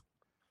doubled. stocks,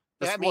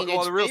 I mean, well,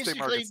 it's the real estate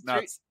basically market's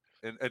nuts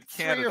in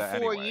Canada 3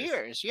 or 4 anyways.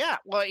 years. Yeah,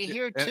 well,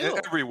 here And too.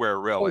 everywhere,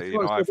 really.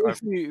 You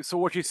know, so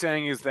what you're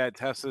saying is that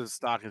Tesla's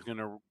stock is going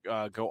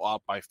to go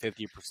up by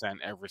 50%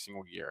 every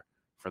single year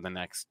for the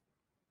next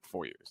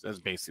 4 years. That's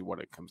basically what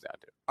it comes down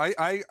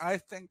to. I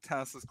think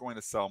Tesla's going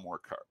to sell more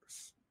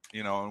cars.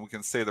 You know, and we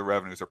can say the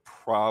revenues are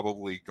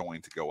probably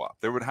going to go up.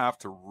 There would have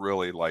to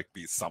really like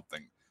be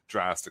something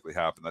drastically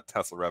happen that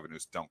Tesla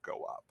revenues don't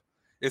go up.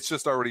 It's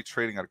just already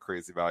trading at a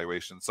crazy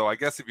valuation. So I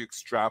guess if you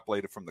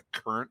extrapolate it from the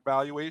current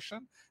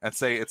valuation and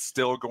say it's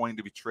still going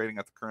to be trading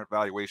at the current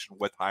valuation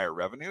with higher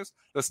revenues,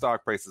 the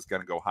stock price is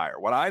going to go higher.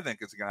 What I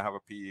think is going to have a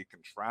PE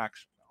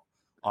contraction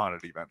on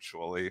it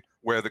eventually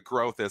where the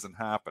growth isn't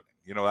happening.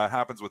 You know, that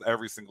happens with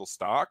every single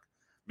stock.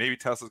 Maybe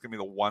Tesla's going to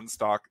be the one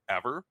stock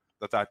ever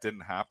that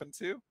didn't happen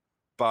to.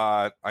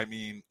 But I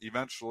mean,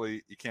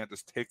 eventually you can't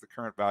just take the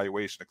current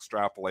valuation,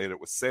 extrapolate it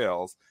with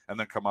sales, and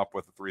then come up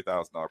with a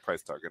 $3,000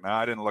 price target. Now,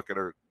 I didn't look at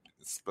her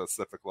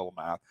specific little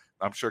math.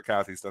 I'm sure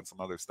Kathy's done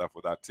some other stuff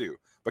with that too.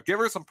 But give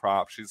her some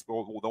props. She's the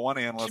one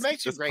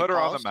analyst. Just put her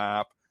on the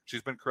map.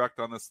 She's been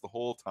correct on this the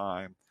whole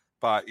time.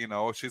 But, you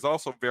know, she's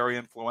also very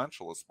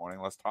influential this morning.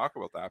 Let's talk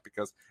about that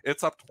because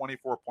it's up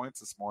 24 points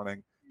this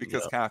morning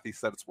because Kathy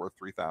said it's worth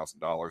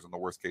 $3,000 and the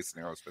worst case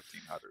scenario is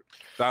 1,500.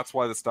 That's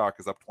why the stock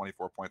is up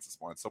 24 points this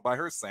morning. So by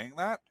her saying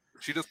that,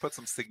 she just put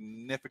some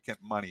significant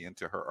money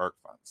into her ARK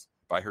funds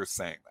by her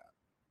saying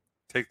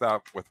that. Take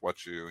that with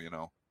what you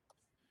know,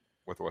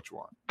 with what you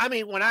want. I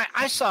mean, when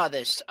I saw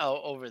this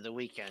over the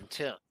weekend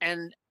too,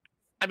 and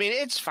I mean,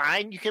 it's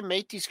fine. You can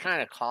make these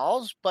kind of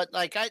calls, but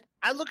like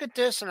I look at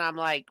this and I'm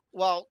like,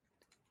 well,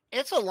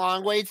 it's a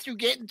long way through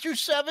getting through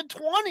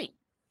 720.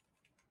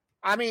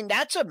 I mean,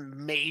 that's a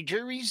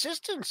major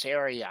resistance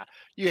area.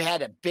 You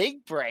had a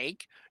big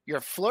break.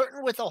 You're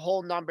flirting with a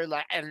whole number.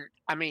 And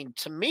I mean,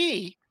 to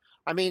me,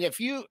 I mean, if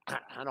you,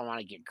 I don't want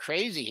to get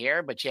crazy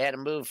here, but you had to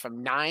move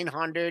from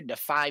 900 to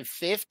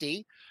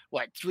 550,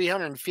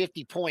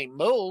 350 point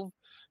move.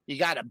 You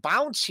got to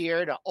bounce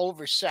here to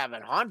over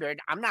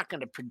 700. I'm not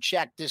going to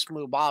project this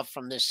move off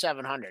from this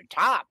 700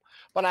 top,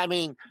 but I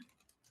mean,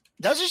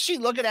 doesn't she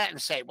look at that and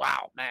say,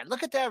 wow, man,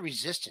 look at that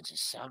resistance is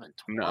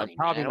 720. No,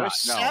 probably man.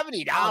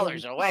 not. We're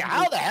 $70 away.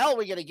 How the hell are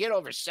we going to get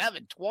over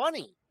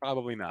 720?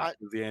 Probably not.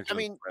 The answer to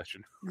the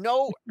question.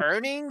 No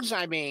earnings.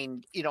 I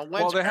mean, you know,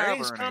 when's they have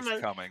earnings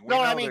coming?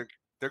 No, I mean,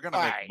 they're going to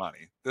make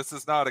money. This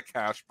is not a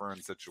cash burn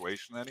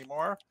situation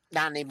anymore.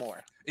 Not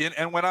anymore.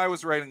 And when I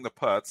was writing the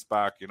puts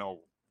back, you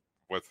know,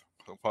 with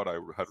what I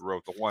had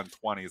wrote the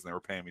 120s and they were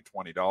paying me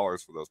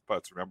 $20 for those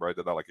puts. Remember, I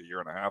did that like a year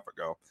and a half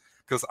ago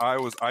because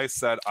I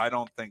said I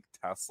don't think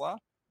Tesla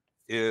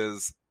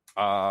is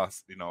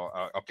you know,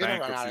 a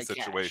bankruptcy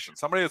situation.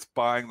 Somebody that's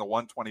buying the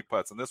 120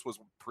 puts, and this was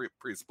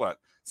pre-split.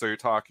 So you're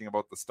talking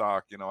about the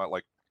stock, you know, at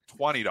like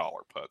 $20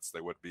 puts. They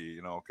would be,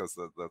 you know, because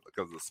of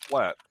the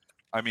split.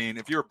 I mean,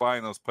 if you were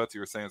buying those puts,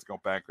 you were saying it's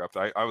going bankrupt.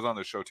 I was on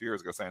the show 2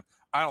 years ago saying,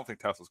 I don't think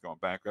Tesla's going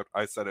bankrupt.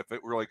 I said, if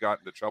it really got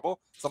into trouble,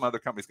 some other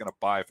company's going to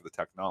buy for the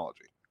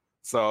technology.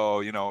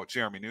 So, you know,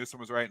 Jeremy Newsom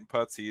was writing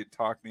puts. He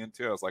talked me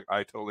into it. I was like,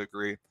 I totally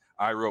agree.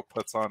 I wrote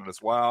puts on it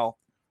as well.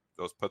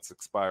 Those puts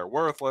expire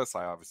worthless.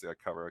 I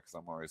cover it because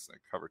I'm always going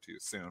to cover to you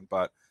soon.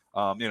 But,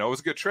 you know, it was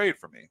a good trade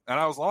for me. And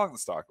I was long the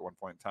stock at one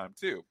point in time,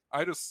 too.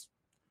 I just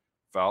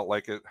felt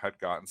like it had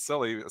gotten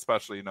silly,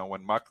 especially, you know,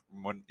 when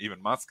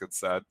even Musk had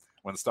said,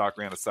 when the stock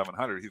ran to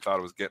 700, he thought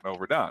it was getting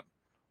overdone.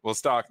 Well,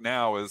 stock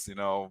now is, you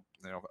know,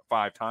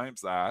 5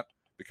 times that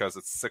because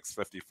it's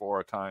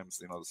 654 times,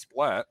 you know, the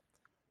split.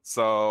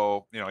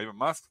 So, you know, even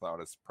Musk thought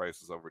his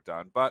price was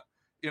overdone. But,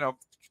 you know,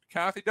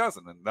 Kathy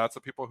doesn't. And that's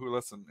what people who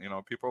listen, you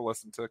know, people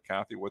listen to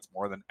Kathy Woods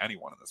more than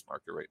anyone in this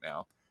market right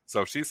now.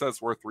 So if she says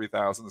it's worth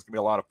 3,000, there's going to be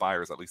a lot of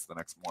buyers at least the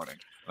next morning.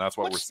 And that's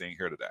what we're seeing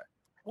here today.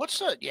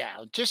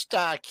 Just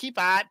keep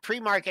at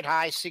pre-market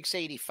high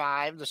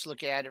 685. Let's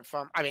look at it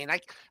from, I mean,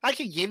 I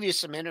could give you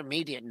some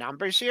intermediate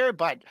numbers here,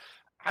 but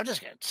I'm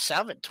just going to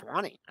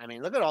 720. I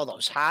mean, look at all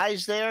those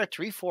highs there,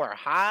 3-4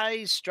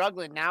 highs,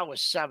 struggling now with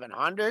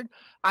 700.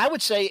 I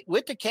would say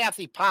with the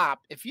Kathy pop,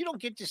 if you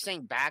don't get this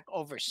thing back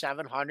over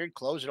 700,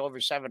 close it over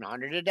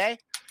 700 today,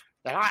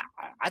 then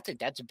I think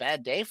that's a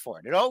bad day for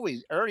it. It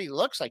already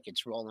looks like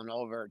it's rolling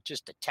over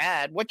just a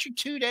tad. What's your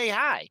 2-day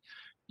high?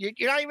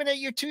 You're not even at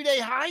your 2-day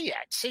high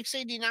yet,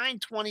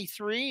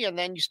 689.23, and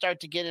then you start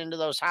to get into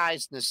those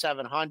highs in the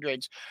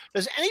 700s.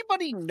 Does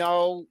anybody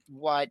know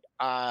what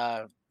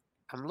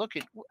I'm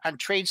looking on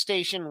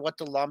TradeStation what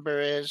the lumber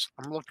is.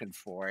 I'm looking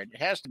for it.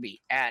 It has to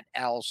be at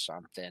L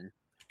something.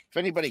 If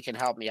anybody can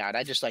help me out,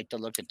 I just like to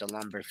look at the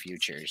lumber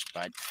futures.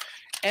 But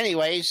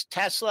anyways,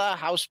 Tesla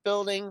house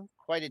building,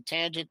 quite a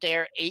tangent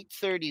there.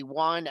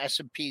 831,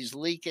 S&P's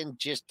leaking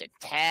just a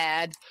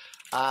tad.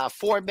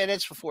 4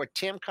 minutes before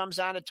Tim comes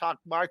on to talk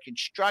market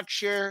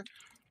structure.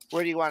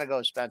 Where do you want to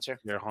go, Spencer?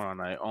 Yeah, hold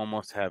on. I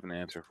almost have an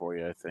answer for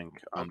you, I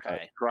think.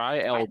 Okay.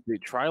 Try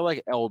LB. Try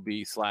like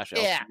LB/LB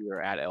Yeah.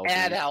 or at LB.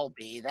 At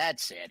LB,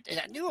 that's it.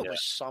 And I knew it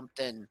was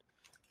something.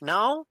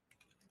 No?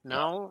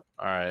 All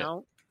right.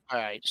 No? All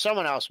right.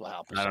 Someone else will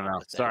help us. I don't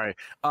know. Sorry.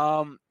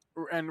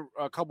 And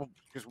a couple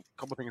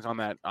things on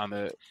that, on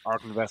the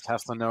ARK Invest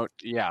Tesla note.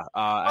 Yeah.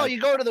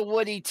 You go to the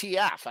Wood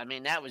ETF. I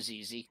mean, that was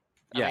easy.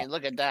 Yeah. I mean,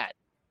 look at that.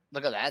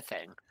 Look at that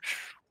thing.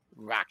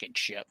 Rocket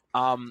ship.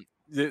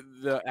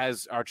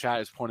 As our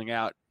chat is pointing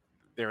out,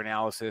 their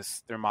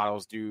analysis, their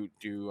models do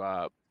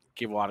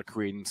give a lot of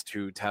credence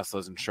to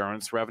Tesla's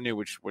insurance revenue,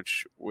 which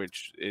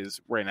is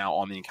right now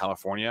only in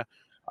California,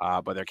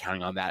 but they're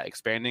counting on that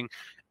expanding.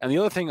 And the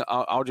other thing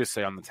I'll just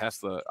say on the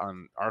Tesla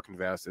on ARK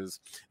Invest is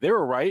they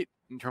were right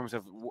in terms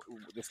of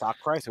the stock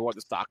price and what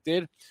the stock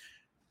did,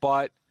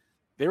 but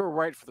they were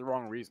right for the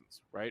wrong reasons,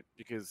 right?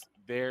 Because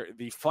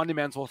the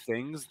fundamental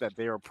things that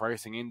they were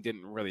pricing in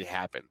didn't really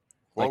happen.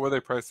 What were they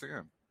pricing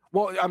in?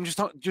 Well, I'm just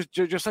like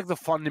the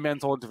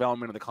fundamental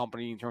development of the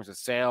company in terms of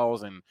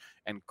sales and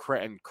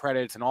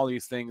credits and all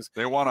these things.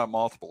 They won on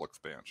multiple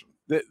expansion.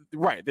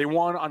 Right. They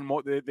won on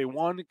they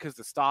won because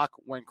the stock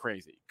went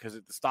crazy, because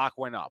the stock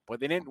went up,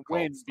 but they didn't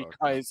win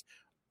because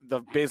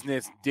the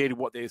business did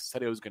what they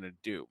said it was going to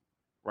do.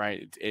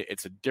 Right.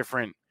 It's a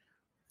different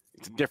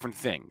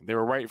thing. They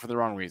were right for the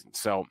wrong reason.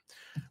 So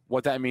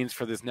what that means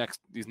for these next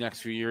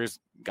few years,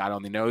 God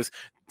only knows.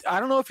 I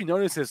don't know if you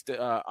noticed this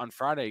on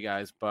Friday,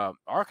 guys, but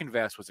ARK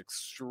Invest was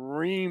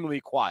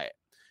extremely quiet.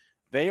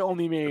 They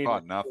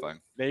bought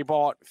nothing. They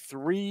bought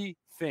 3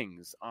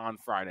 things on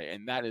Friday,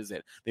 and that is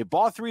it. They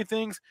bought 3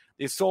 things.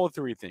 They sold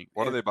 3 things.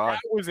 What did they buy?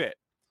 That was it.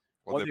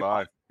 What did they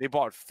buy? They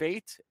bought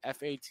Fate,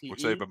 FATE.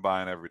 Which they've been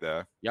buying every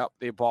day. Yep.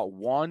 They bought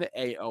one,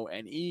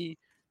 AONE,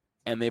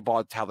 and they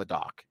bought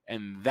Teladoc.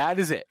 And that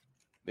is it.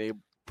 They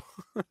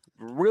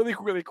really,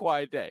 really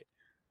quiet day.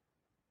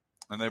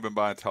 And they've been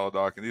buying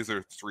Teladoc, and these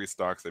are 3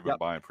 stocks they've been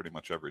buying pretty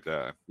much every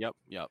day. Yep.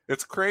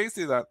 It's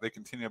crazy that they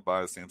continue to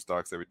buy the same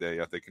stocks every day,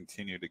 yet they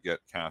continue to get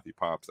Kathy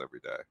Pops every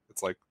day.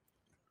 It's like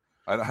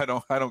I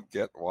don't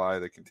get why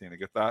they continue to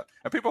get that.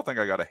 And people think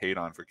I got to hate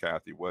on for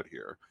Kathy Wood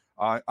here.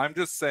 I'm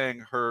just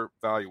saying her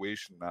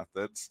valuation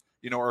methods,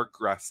 are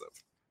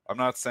aggressive. I'm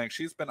not saying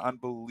she's been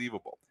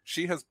unbelievable.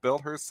 She has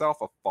built herself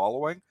a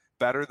following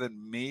better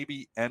than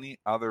maybe any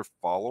other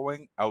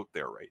following out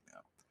there right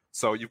now.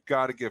 So you've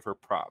got to give her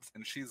props,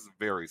 and she's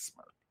very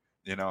smart.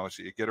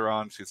 She get her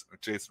on.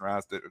 Jason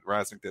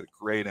Raznick did a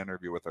great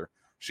interview with her.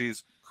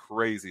 She's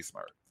crazy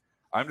smart.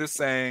 I'm just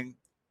saying,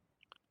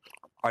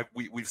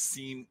 we've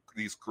seen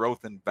these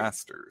growth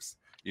investors,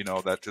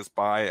 that just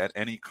buy at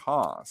any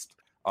cost.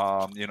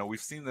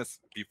 We've seen this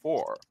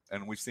before,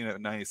 and we've seen it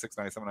in 96,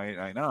 97, 98,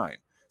 99.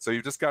 So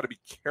you've just got to be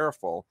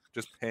careful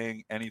just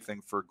paying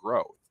anything for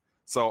growth.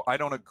 So I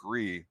don't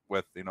agree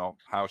with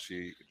how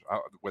she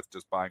with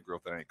just buying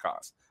growth at any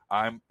cost.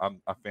 I'm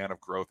a fan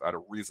of growth at a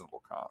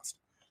reasonable cost.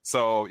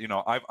 So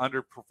I've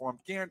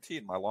underperformed,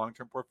 guaranteed, in my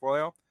long-term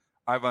portfolio.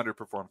 I've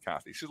underperformed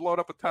Kathy. She's loaded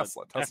up with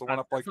Tesla. Tesla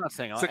went up like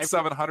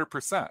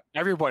 600-700%.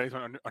 Everybody's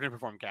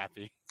underperformed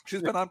Kathy.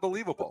 She's been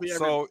unbelievable.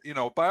 So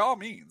by all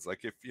means,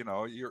 like if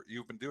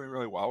you've been doing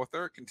really well with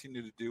her,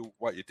 continue to do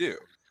what you do.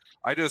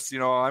 I just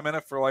I'm in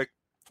it for like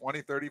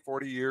 20, 30,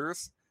 40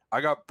 years.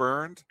 I got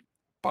burned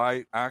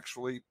by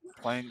actually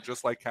playing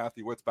just like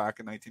Kathy Woods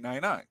back in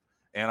 1999.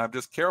 And I'm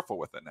just careful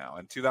with it now.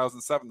 In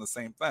 2007, the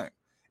same thing.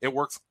 It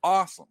works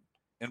awesome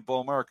in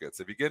bull markets.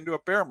 If you get into a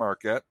bear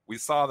market, we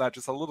saw that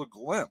just a little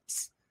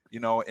glimpse,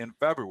 in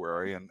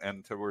February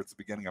and towards the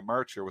beginning of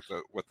March here with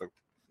the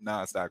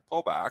NASDAQ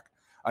pullback.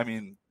 I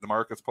mean, the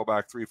markets pull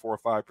back 3, 4,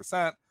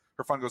 5%.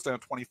 Her fund goes down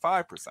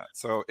 25%.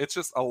 So it's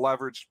just a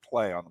leveraged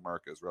play on the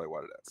market is really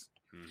what it is.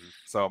 Mm-hmm.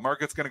 So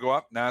market's going to go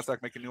up.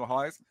 NASDAQ making new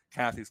highs.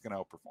 Kathy's going to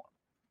outperform.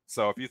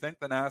 So if you think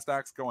the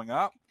NASDAQ's going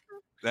up,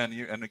 then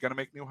they're going to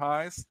make new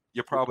highs,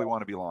 you probably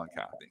want to be long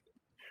Kathy.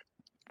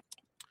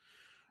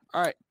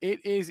 All right.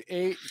 It is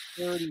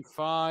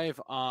 8:35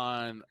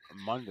 on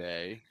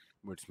Monday,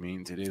 which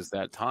means it is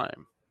that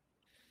time.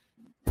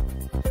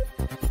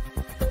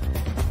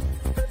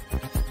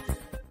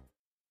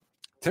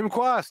 Tim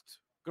Quast,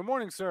 good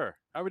morning, sir.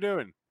 How we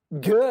doing?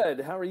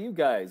 Good. How are you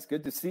guys?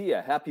 Good to see you.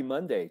 Happy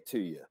Monday to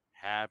you.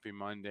 Happy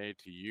Monday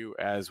to you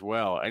as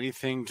well.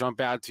 Anything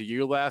jump out to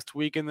you last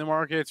week in the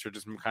markets, or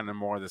just kind of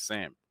more of the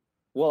same?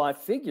 Well, I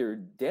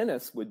figured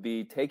Dennis would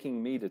be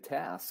taking me to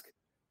task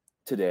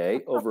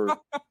today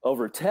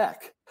over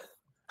tech.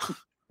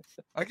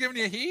 I'm giving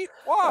you heat?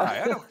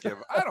 Why? I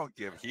don't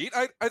give heat.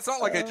 It's not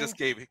like I just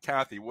gave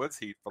Kathy Woods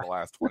heat for the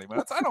last 20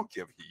 minutes. I don't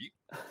give heat.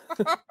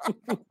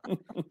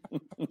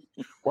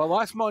 Well,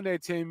 last Monday,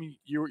 Tim,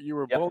 you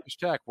were bullish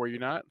tech, were you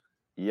not?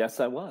 Yes,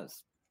 I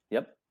was.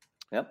 Yep.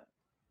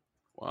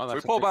 Well, So we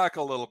that's pull back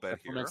a little bit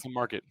that's what here. makes the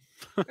market.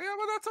 Yeah,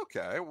 well, that's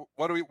okay.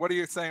 What are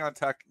you saying on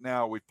tech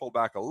now? We pulled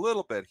back a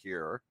little bit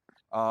here.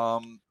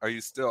 Are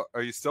you still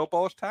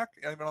bullish tech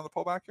even on the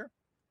pullback here?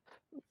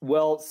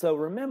 Well, so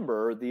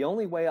remember, the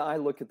only way I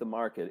look at the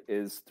market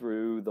is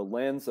through the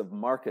lens of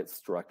market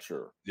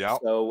structure. Yeah.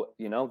 So,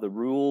 the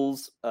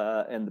rules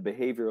and the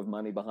behavior of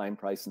money behind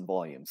price and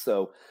volume.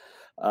 So,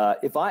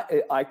 if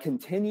I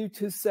continue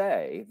to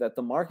say that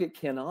the market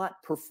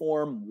cannot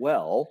perform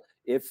well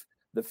if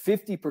the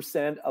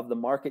 50% of the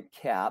market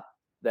cap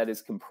that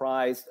is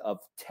comprised of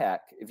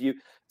tech, if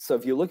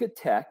you look at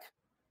tech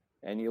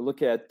and you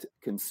look at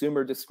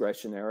consumer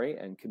discretionary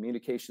and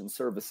communication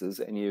services,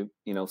 and you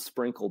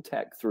sprinkle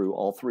tech through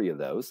all three of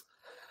those,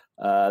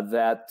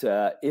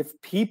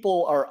 if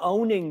people are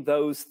owning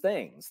those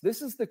things,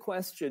 this is the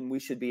question we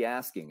should be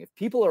asking. If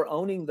people are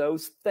owning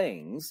those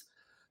things,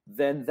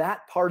 then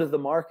that part of the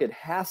market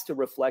has to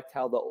reflect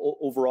how the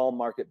overall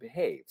market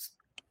behaves.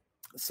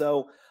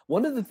 So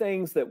one of the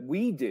things that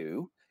we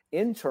do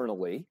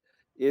internally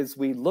is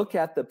we look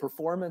at the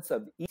performance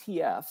of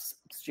ETFs,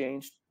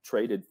 exchange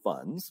traded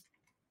funds,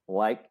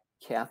 like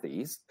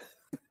Kathy's,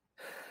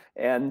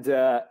 and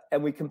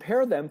we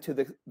compare them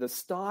to the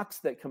stocks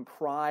that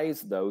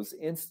comprise those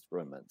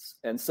instruments.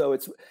 And so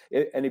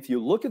and if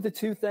you look at the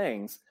two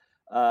things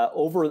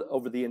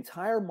over the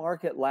entire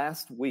market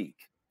last week,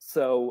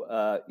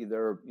 so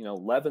there are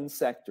 11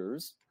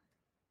 sectors.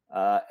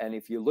 And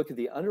if you look at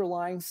the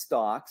underlying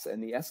stocks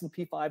and the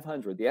S&P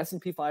 500, the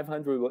S&P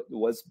 500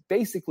 was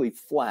basically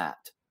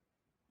flat.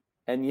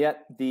 And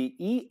yet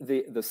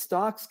the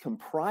stocks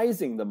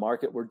comprising the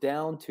market were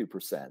down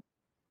 2%.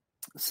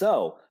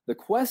 So the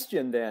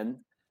question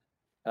then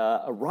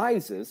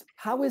arises,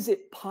 how is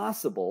it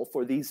possible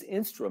for these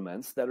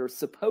instruments that are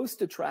supposed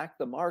to track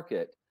the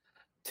market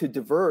to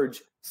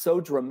diverge so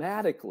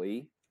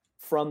dramatically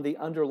from the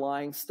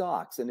underlying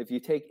stocks? And if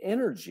you take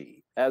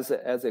energy as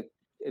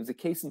a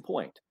case in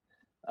point,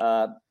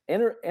 the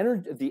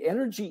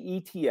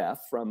energy ETF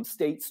from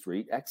State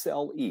Street,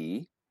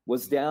 XLE,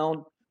 was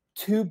down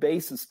 2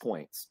 basis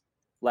points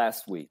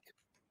last week.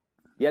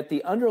 Yet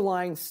the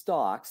underlying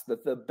stocks,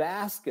 the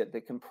basket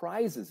that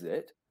comprises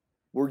it,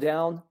 were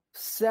down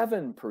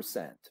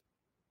 7%.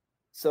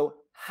 So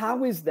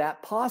how is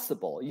that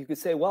possible? You could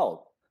say,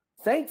 well,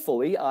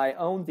 thankfully, I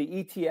own the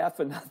ETF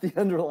and not the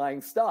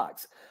underlying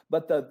stocks.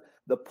 But the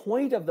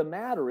point of the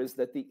matter is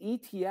that the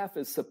ETF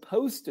is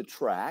supposed to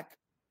track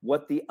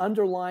what the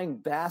underlying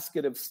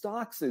basket of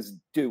stocks is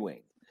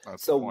doing.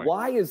 So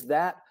why is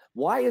that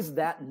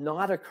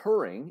not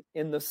occurring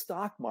in the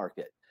stock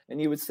market?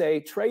 And you would say,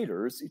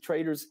 traders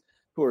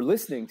who are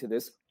listening to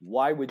this,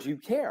 why would you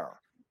care?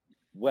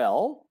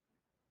 Well,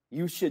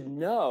 you should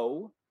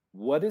know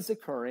what is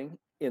occurring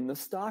in the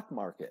stock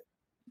market.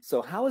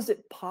 So how is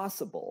it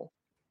possible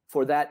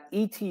for that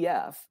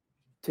ETF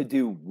to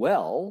do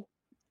well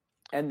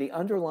and the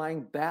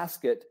underlying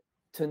basket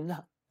to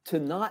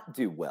not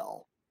do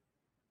well?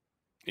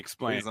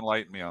 Explain. Please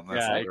enlighten me on this.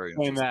 Yeah,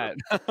 explain that.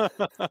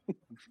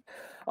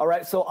 All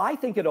right, so I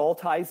think it all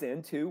ties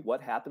into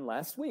what happened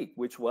last week,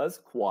 which was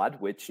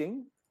quad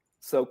witching.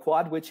 So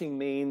quad witching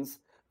means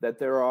that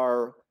there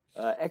are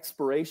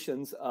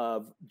expirations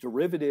of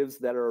derivatives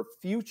that are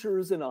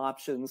futures and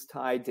options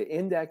tied to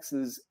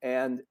indexes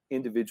and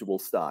individual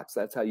stocks.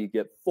 That's how you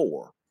get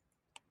 4.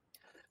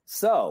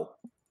 So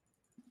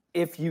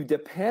if you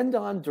depend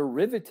on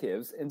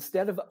derivatives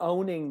instead of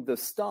owning the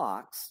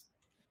stocks,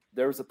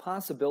 there's a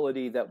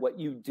possibility that what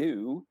you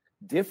do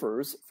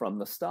differs from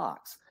the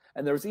stocks.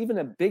 And there's even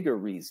a bigger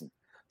reason.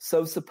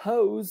 So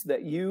suppose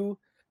that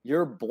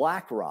you're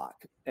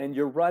BlackRock and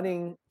you're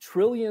running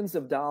trillions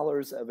of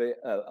dollars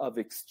of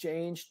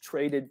exchange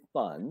traded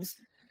funds,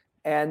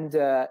 and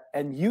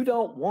you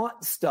don't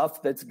want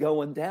stuff that's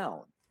going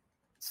down.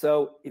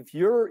 So if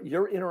you're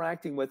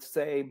interacting with,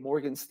 say,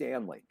 Morgan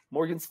Stanley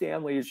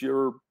is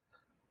your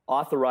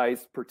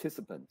authorized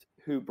participant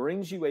who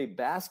brings you a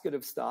basket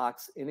of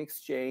stocks in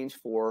exchange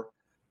for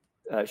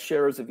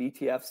shares of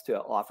ETFs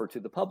to offer to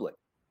the public.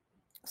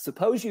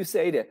 Suppose you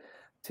say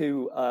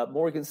to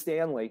Morgan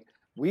Stanley,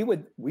 we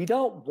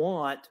don't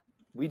want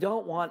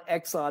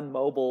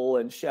ExxonMobil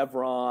and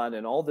Chevron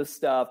and all this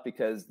stuff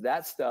because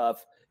that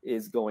stuff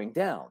is going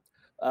down.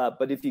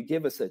 But if you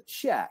give us a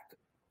check,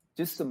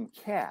 just some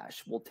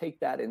cash, we'll take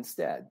that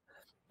instead.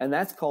 And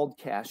that's called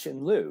cash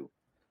in lieu.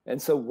 And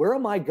so where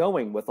am I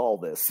going with all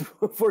this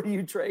for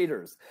you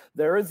traders?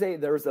 There is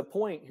a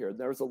point here.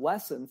 There's a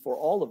lesson for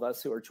all of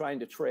us who are trying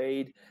to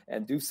trade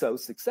and do so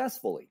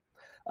successfully.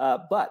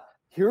 But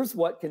here's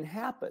what can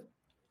happen.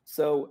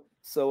 So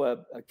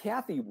a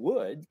Kathy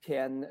Wood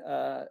can,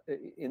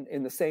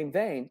 in the same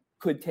vein,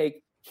 could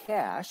take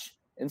cash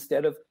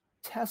instead of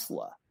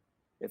Tesla.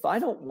 If I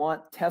don't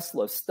want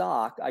Tesla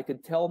stock, I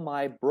could tell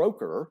my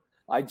broker,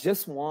 I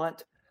just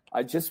want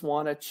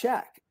a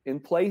check in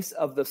place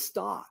of the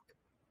stock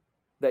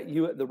that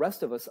the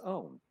rest of us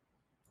own.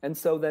 And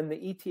so then the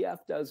ETF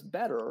does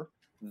better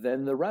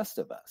than the rest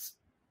of us.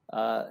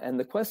 And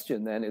the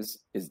question then is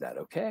that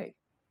okay?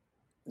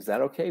 Is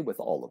that okay with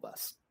all of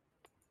us?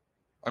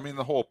 I mean,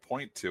 the whole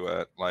point to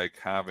it, like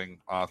having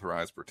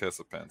authorized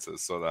participants,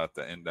 is so that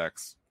the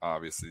index,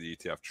 obviously the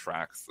ETF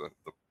tracks the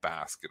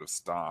basket of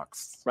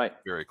stocks right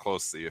very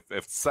closely. If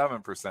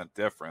 7%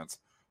 difference,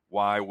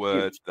 why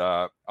would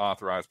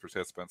authorized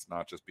participants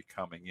not just be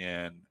coming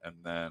in and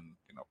then,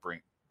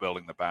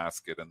 building the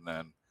basket and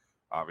then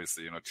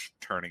obviously,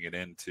 turning it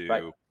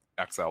into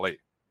XLE?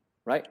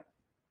 Right.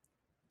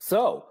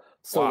 So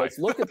let's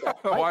look at that.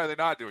 Right? Why are they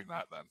not doing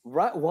that then?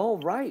 Right. Well,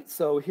 right.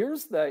 So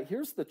here's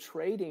the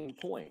trading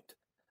point.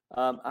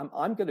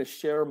 I'm going to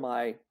share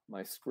my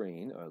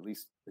screen, or at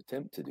least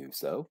attempt to do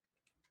so,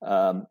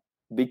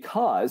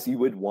 because you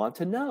would want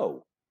to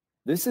know.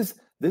 This is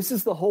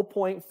the whole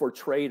point for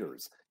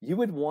traders. You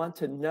would want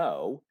to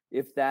know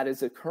if that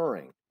is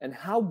occurring, and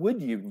how would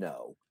you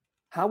know?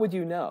 How would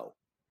you know?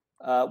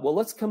 Well,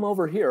 let's come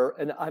over here,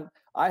 and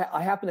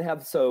I happen to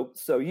have so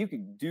you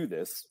can do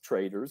this,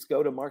 traders.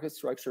 Go to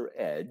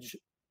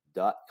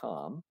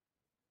marketstructureedge.com,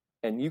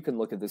 and you can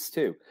look at this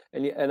too.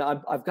 And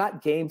I've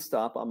got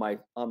GameStop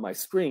on my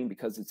screen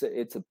because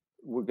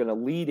we're going to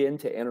lead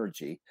into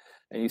energy.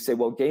 And you say,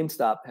 well,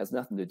 GameStop has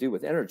nothing to do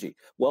with energy.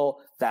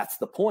 Well, that's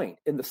the point.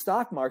 In the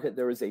stock market,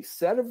 there is a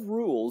set of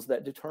rules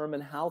that determine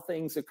how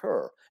things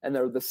occur, and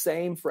they're the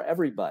same for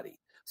everybody.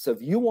 So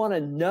if you want to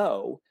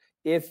know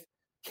if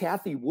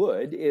Cathie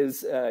Wood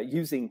is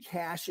using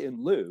cash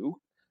in lieu,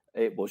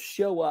 it will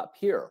show up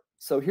here.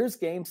 So here's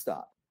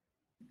GameStop.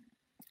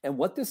 And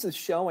what this is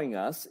showing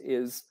us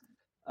is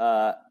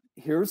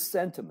here's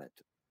sentiment.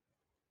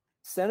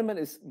 Sentiment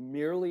is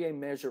merely a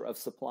measure of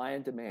supply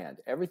and demand.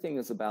 Everything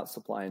is about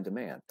supply and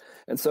demand.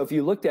 And so if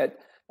you looked at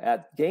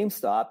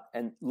GameStop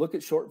and look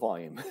at short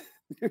volume,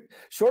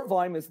 short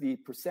volume is the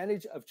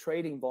percentage of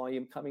trading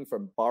volume coming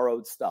from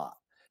borrowed stock.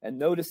 And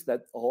notice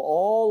that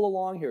all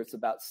along here, it's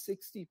about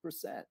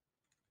 60%.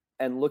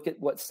 And look at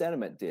what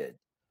sentiment did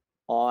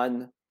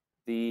on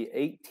the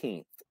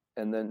 18th,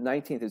 and the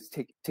 19th is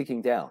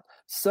ticking down.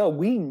 So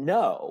we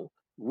know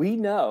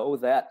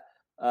that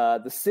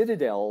the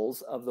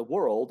citadels of the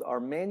world are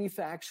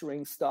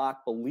manufacturing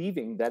stock,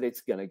 believing that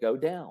it's going to go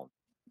down.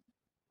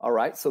 All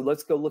right, so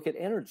let's go look at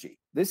energy.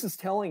 This is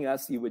telling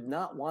us you would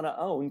not want to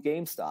own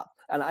GameStop.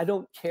 And I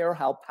don't care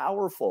how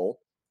powerful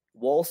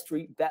Wall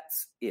Street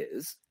Bets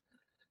is.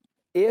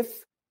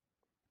 If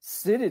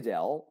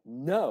Citadel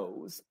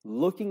knows,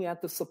 looking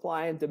at the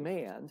supply and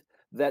demand,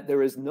 that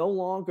there is no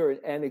longer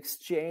an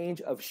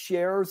exchange of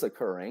shares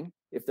occurring,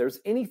 if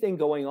there's anything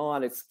going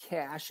on, it's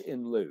cash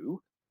in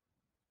lieu,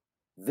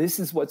 this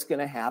is what's going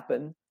to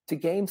happen to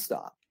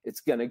GameStop.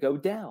 It's going to go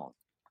down.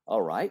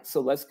 All right,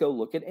 so let's go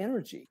look at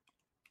energy.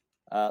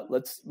 I'm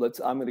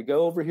going to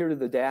go over here to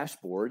the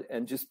dashboard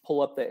and just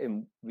pull up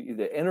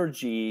the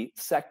energy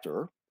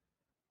sector.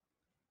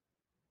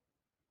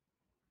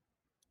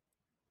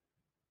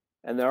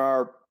 And there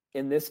are,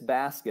 in this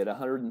basket,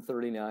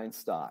 139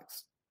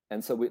 stocks.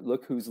 And so we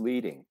look who's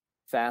leading,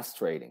 fast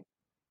trading.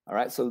 All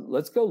right, so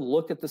let's go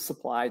look at the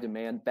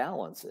supply-demand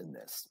balance in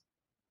this.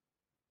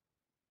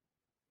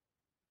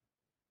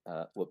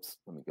 Whoops,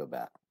 let me go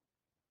back.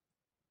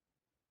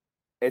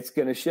 It's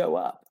going to show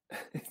up.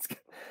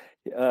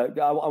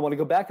 I want to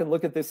go back and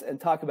look at this and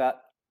talk about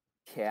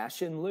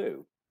cash in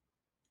lieu.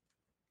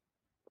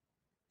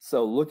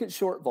 So look at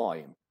short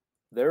volume.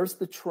 There's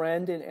the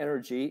trend in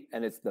energy,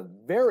 and it's the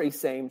very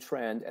same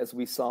trend as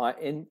we saw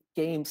in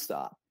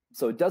GameStop.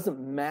 So it doesn't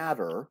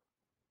matter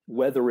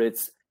whether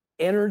it's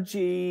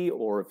energy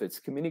or if it's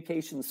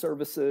communication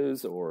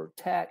services or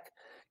tech.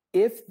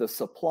 If the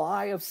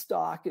supply of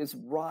stock is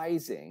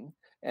rising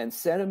and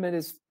sentiment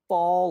is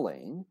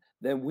falling,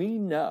 then we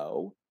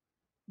know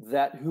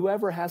that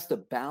whoever has to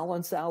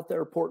balance out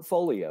their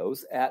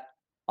portfolios at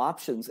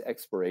options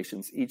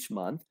expirations each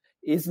month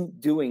isn't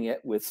doing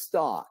it with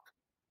stock.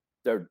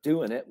 They're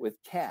doing it with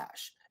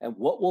cash. And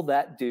what will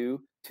that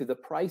do to the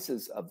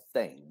prices of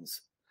things?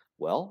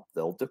 Well,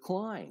 they'll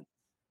decline.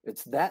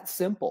 It's that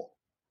simple.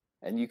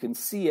 And you can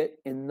see it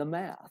in the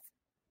math.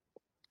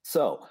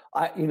 So,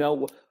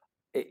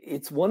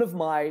 it's one of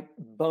my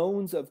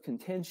bones of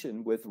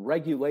contention with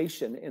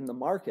regulation in the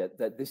market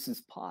that this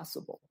is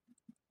possible.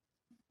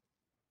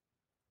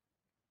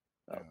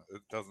 Yeah,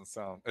 it doesn't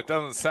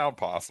sound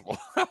possible.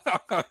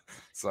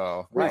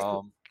 So, right.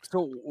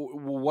 So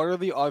what are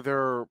the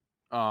other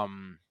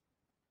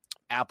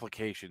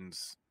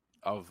applications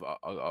of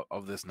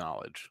this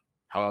knowledge?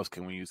 How else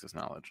can we use this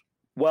knowledge?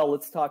 Well,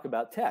 let's talk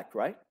about tech,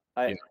 right?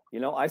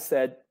 I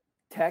said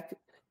tech.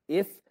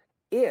 If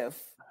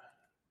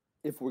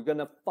we're going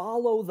to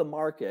follow the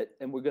market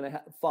and we're going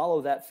to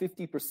follow that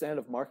 50%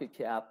 of market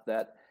cap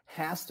that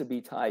has to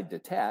be tied to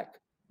tech,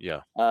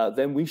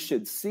 then we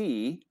should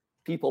see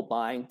people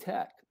buying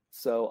tech.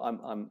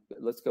 So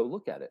let's go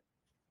look at it.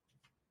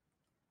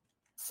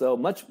 So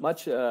much.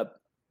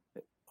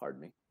 Pardon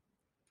me.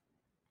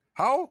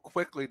 How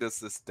quickly does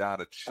this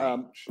data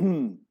change?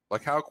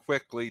 Like, how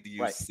quickly do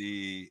you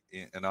see?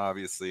 And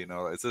obviously,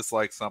 is this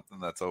like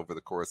something that's over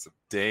the course of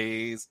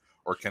days,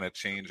 or can it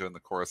change in the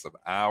course of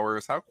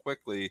hours? How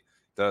quickly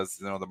does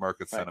the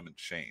market sentiment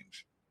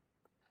change?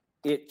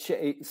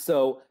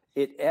 So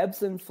it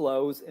ebbs and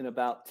flows in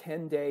about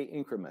 10-day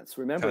increments.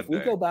 Remember, if we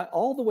go back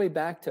all the way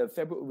back to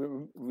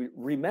February,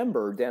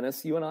 remember,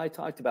 Dennis, you and I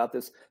talked about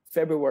this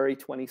February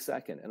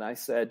 22nd, and I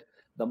said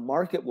the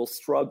market will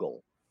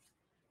struggle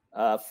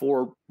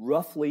for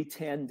roughly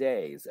 10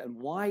 days. And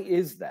why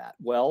is that?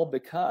 Well,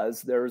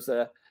 because there's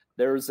a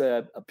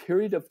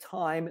period of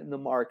time in the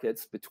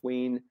markets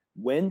between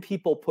when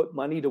people put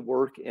money to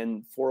work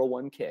in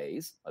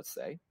 401ks, let's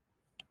say,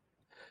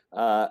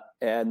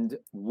 and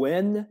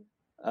when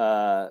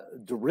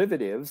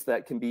derivatives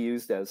that can be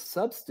used as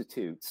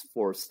substitutes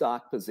for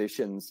stock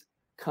positions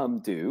come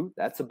due.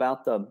 That's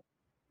about the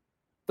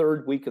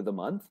third week of the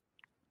month.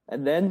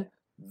 And then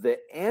the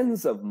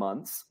ends of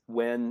months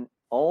when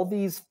all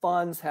these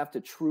funds have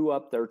to true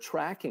up their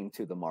tracking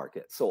to the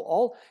market.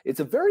 So it's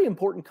a very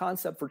important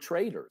concept for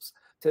traders.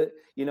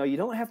 You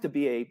don't have to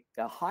be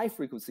a high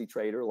frequency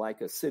trader like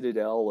a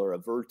Citadel or a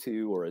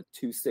Virtu or a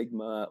Two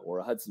Sigma or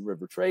a Hudson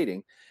River Trading.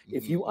 Mm-hmm.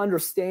 If you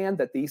understand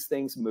that these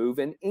things move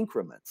in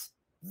increments,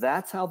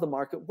 that's how the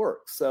market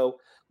works. So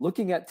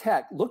looking at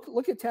tech,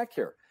 look at tech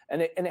here.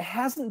 And it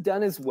hasn't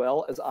done as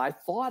well as I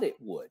thought it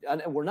would.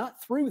 And we're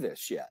not through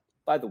this yet,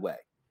 by the way.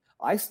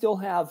 I still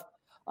have,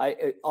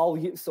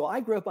 so I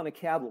grew up on a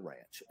cattle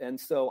ranch. And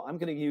so I'm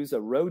going to use a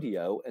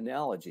rodeo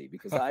analogy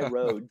because I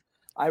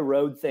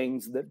rode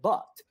things that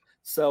bucked.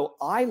 So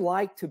I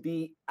like to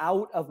be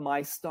out of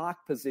my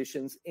stock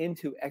positions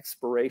into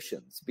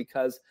expirations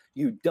because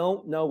you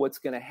don't know what's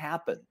going to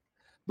happen.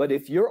 But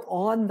if you're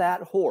on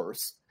that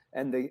horse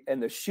and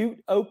the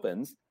chute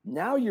opens,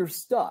 now you're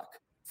stuck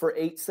for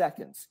 8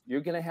 seconds.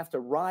 You're going to have to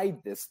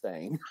ride this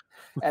thing.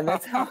 And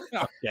that's how,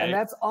 and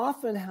that's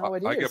often how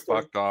it is. I get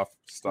bucked off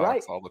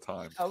stocks all the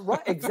time.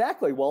 Right,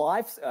 exactly.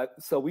 Well,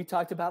 so we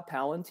talked about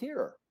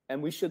Palantir,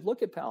 and we should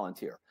look at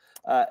Palantir.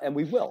 And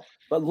we will.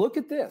 But look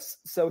at this.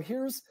 So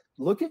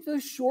look at the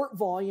short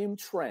volume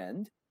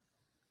trend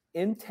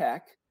in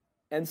tech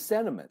and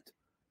sentiment.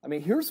 I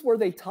mean, here's where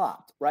they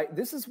topped, right?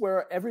 This is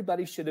where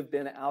everybody should have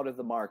been out of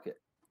the market,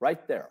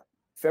 right there.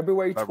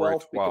 February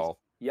 12th.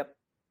 Yep.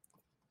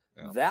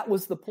 Yeah. That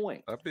was the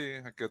point. That'd be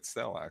a good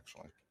sell,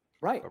 actually.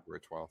 Right.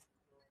 February 12th.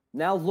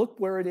 Now look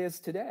where it is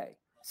today.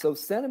 So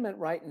sentiment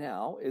right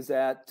now is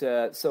at,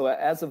 so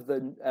as of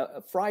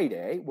the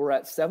Friday, we're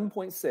at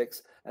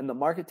 7.6, and the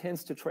market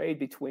tends to trade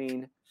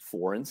between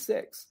 4 and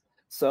 6.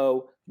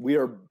 So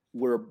we're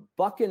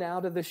bucking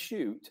out of the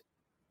chute,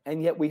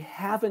 and yet we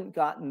haven't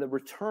gotten the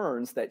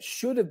returns that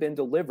should have been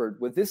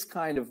delivered with this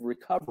kind of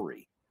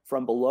recovery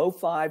from below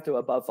 5 to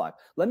above 5.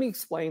 Let me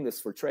explain this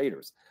for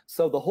traders.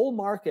 So the whole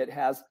market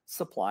has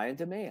supply and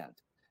demand.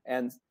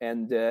 And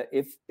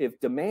if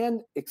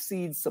demand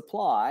exceeds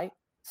supply,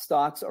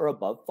 stocks are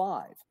above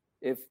 5.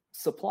 If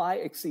supply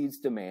exceeds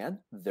demand,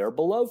 they're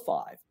below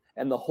 5.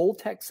 And the whole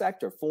tech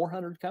sector,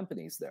 400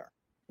 companies there.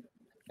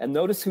 And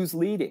notice who's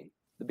leading.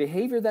 The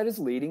behavior that is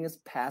leading is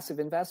passive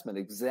investment,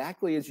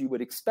 exactly as you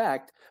would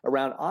expect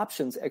around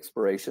options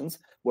expirations,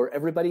 where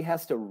everybody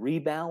has to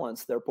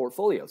rebalance their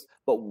portfolios.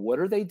 But what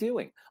are they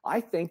doing?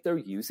 I think they're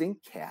using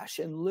cash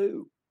in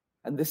lieu.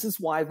 And this is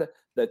why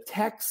the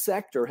tech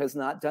sector has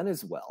not done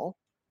as well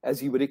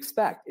as you would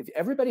expect. If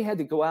everybody had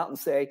to go out and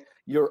say,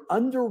 you're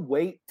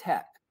underweight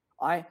tech,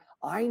 I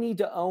need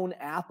to own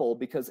Apple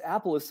because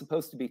Apple is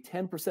supposed to be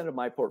 10% of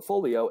my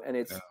portfolio and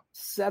it's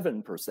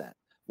 7%.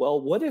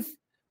 Well, what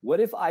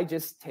if I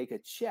just take a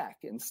check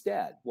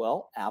instead?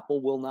 Well,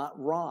 Apple will not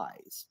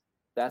rise.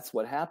 That's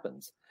what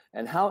happens.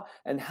 And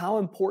how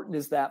important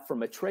is that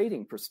from a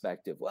trading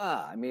perspective?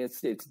 Well, I mean,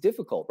 it's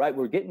difficult, right?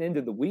 We're getting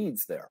into the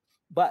weeds there.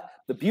 But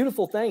the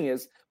beautiful thing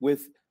is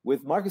with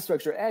Market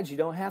Structure Edge, you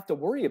don't have to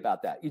worry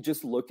about that. You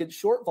just look at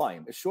short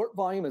volume. If short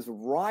volume is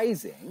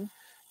rising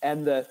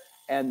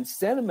and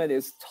sentiment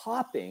is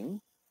topping,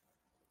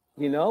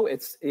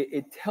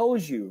 it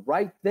tells you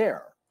right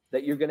there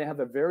that you're going to have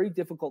a very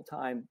difficult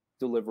time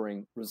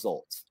delivering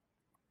results.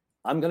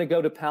 I'm going to go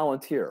to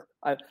Palantir.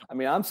 I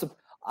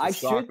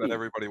should that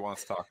everybody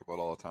wants to talk about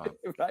all the time.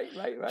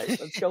 Right.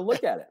 Let's go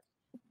look at it.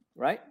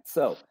 Right.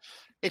 So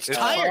it's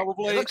tired.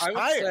 Probably, I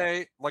would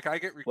say, like, I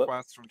get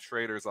requests from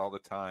traders all the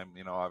time.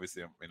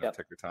 Obviously,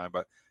 take your time,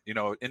 but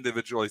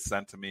individually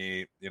sent to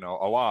me, a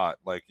lot.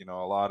 Like, a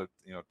lot of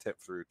tip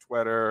through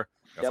Twitter.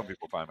 Some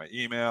people find my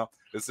email.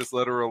 It's just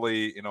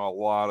literally, a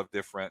lot of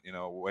different,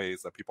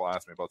 ways that people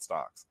ask me about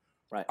stocks.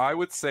 Right. I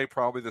would say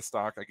probably the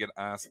stock I get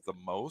asked the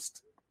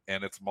most,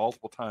 and it's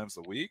multiple times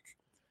a week,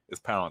 is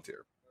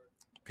Palantir,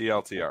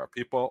 PLTR.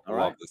 People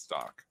love this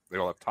stock. They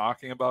love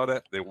talking about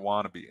it. They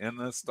want to be in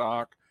this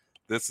stock.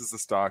 This is the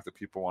stock that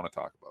people want to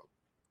talk about.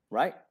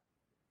 Right.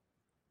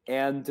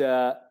 And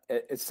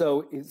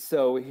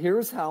so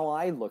here's how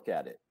I look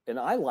at it. And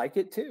I like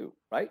it too,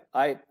 right?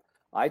 I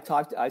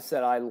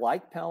said I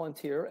like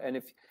Palantir. And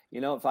if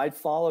I'd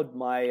followed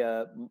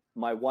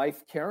my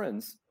wife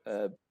Karen's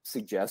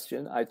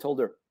suggestion, I told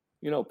her,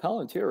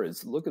 Palantir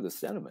is, look at the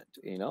sentiment,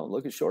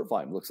 look at short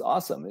volume, looks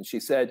awesome. And she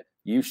said,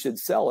 you should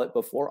sell it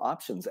before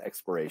options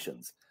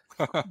expirations.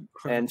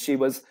 And she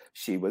was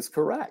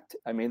correct.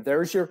 I mean,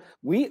 there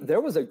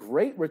was a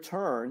great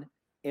return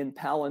in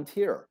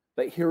Palantir.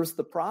 But here's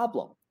the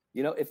problem.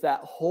 If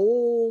that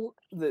whole,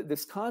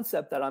 this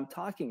concept that I'm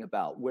talking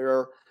about,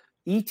 where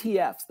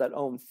ETFs that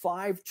own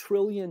 $5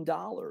 trillion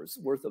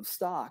worth of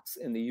stocks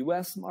in the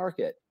US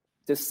market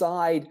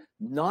decide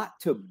not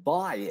to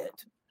buy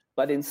it,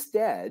 but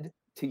instead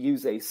to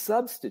use a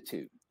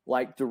substitute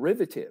like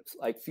derivatives,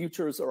 like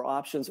futures or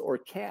options or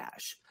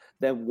cash,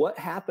 then what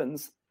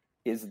happens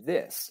is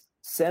this: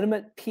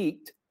 sentiment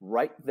peaked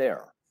right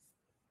there.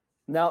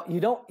 Now,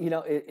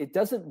 it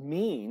doesn't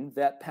mean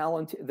that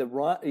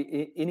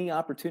any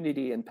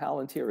opportunity in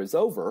Palantir is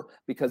over,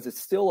 because it's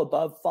still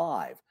above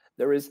 5.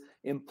 There is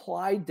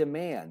implied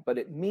demand, but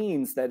it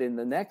means that in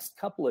the next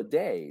couple of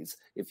days,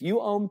 if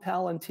you own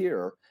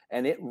Palantir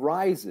and it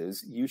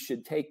rises, you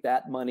should take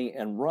that money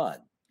and run.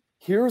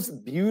 Here's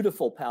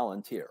beautiful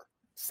Palantir.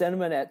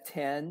 Sentiment at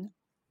 10.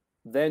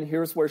 Then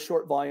here's where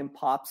short volume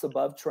pops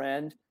above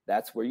trend.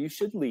 That's where you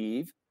should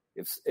leave.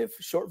 If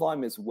short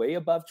volume is way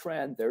above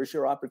trend, there's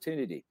your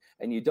opportunity.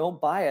 And you don't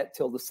buy it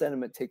till the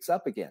sentiment ticks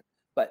up again.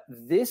 But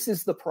this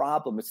is the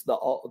problem. It's the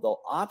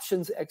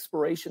options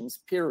expirations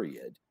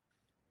period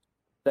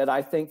that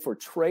I think for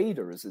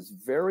traders is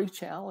very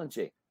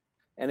challenging.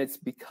 And it's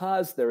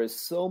because there is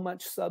so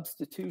much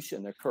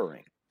substitution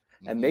occurring.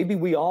 And maybe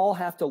we all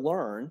have to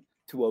learn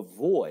to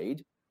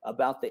avoid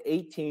about the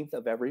 18th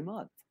of every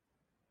month.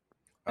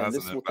 As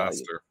an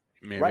investor.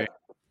 Right.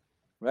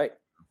 Right.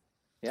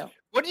 Yeah.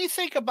 What do you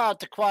think about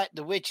the quad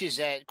witches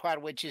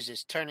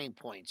as turning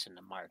points in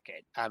the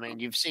market? I mean,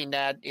 you've seen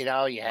that, you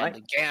had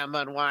the gamma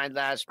unwind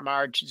last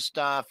March and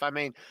stuff. I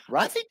mean,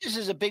 I think this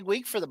is a big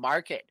week for the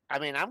market. I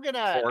mean, I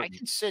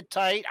can sit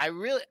tight. I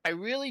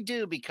really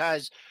do,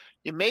 because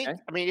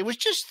it was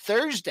just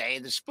Thursday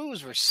and the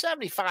SPOs were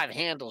 75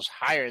 handles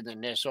higher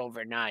than this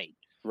overnight.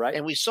 Right.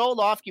 And we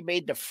sold off. You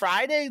made the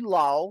Friday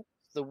low,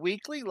 the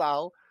weekly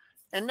low.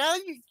 And now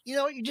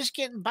you're just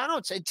getting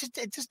bounced. It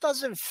just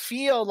doesn't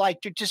feel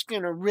like you're just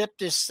going to rip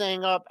this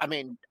thing up. I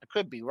mean, I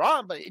could be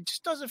wrong, but it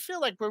just doesn't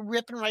feel like we're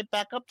ripping right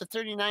back up to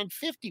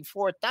 39.50,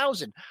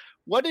 4,000.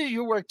 What did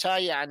your work tell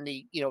you on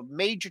the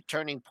major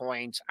turning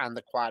points on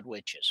the quad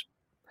witches?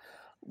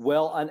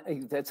 Well,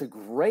 that's a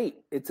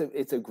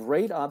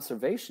great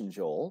observation,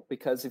 Joel,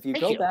 because if you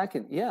go back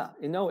and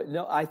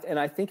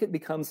I think it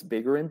becomes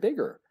bigger and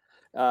bigger.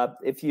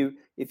 If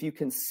you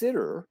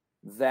consider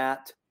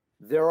that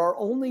there are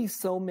only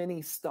so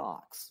many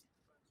stocks,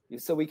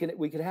 so we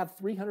could have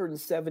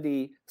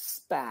 370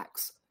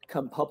 SPACs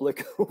come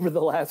public over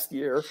the last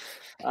year,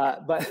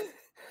 but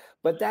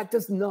that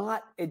does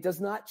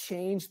not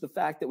change the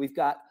fact that we've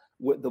got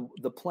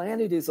the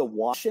planet is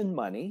awash in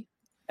money,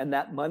 and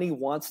that money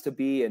wants to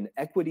be in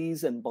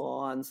equities and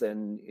bonds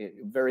and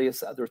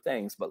various other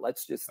things. But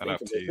let's just think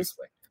of it this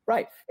way,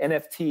 right?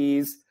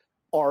 NFTs,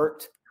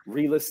 art,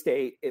 real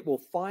estate, it will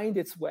find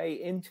its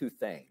way into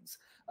things.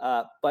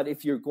 But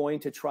if you're going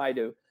to try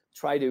to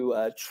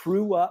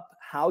true up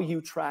how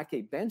you track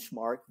a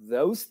benchmark,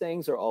 those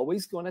things are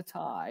always going to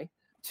tie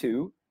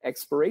to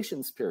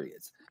expirations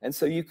periods. And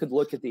so you could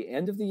look at the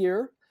end of the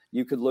year,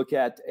 you could look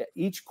at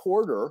each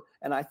quarter,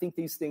 and I think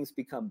these things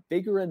become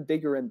bigger and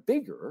bigger and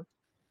bigger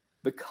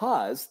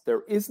because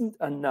there isn't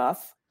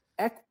enough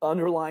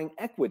underlying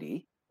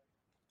equity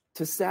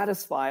to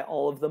satisfy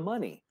all of the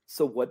money.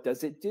 So what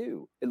does it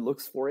do? It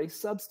looks for a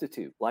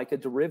substitute, like a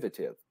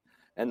derivative.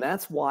 And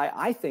that's why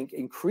I think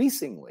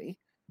increasingly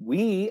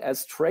we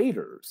as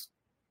traders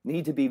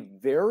need to be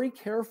very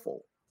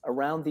careful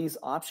around these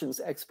options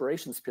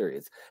expirations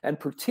periods, and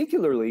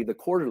particularly the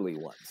quarterly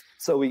ones.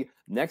 So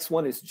next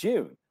one is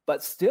June,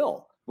 but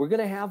still we've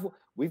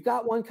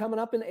got one coming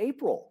up in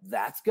April.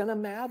 That's going to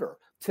matter.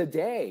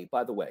 Today,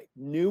 by the way,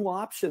 new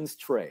options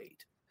trade.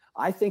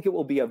 I think it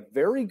will be a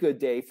very good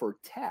day for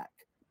tech,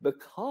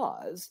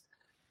 because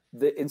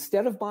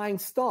instead of buying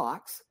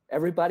stocks,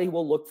 everybody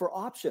will look for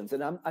options.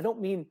 And I don't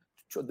mean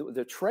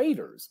the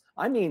traders.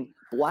 I mean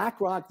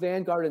BlackRock,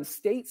 Vanguard, and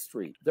State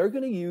Street. They're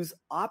going to use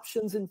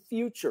options and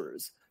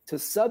futures to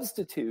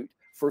substitute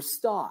for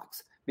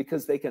stocks,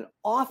 because they can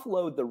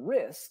offload the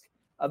risk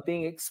of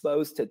being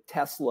exposed to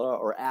Tesla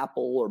or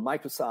Apple or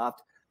Microsoft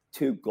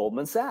to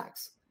Goldman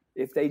Sachs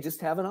if they just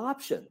have an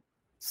option.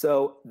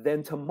 So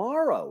then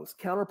tomorrow's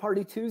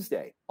Counterparty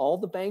Tuesday, all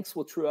the banks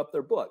will true up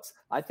their books.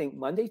 I think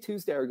Monday,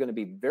 Tuesday are going to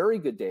be very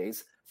good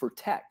days for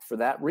tech for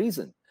that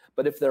reason.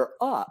 But if they're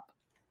up,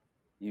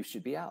 you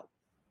should be out,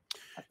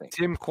 I think.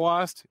 Tim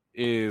Quast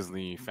is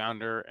the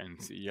founder and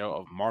CEO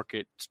of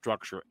Market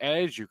Structure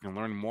Edge. You can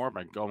learn more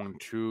by going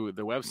to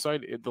the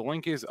website. The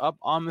link is up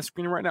on the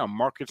screen right now,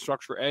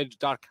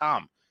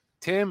 marketstructureedge.com.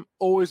 Tim,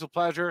 always a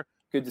pleasure.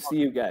 Good to see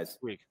you guys.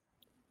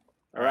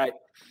 All right.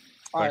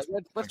 All right,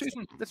 let's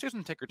do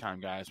some ticker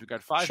time, guys. We've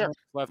got 5 minutes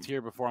left here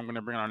before I'm going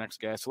to bring on our next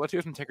guest. So let's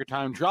do some ticker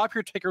time. Drop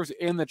your tickers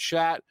in the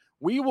chat.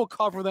 We will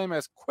cover them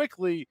as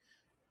quickly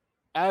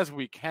as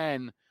we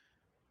can.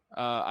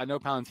 I know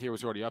Palantir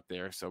was already up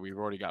there, so we've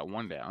already got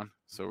one down.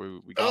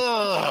 So we got.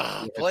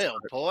 Oh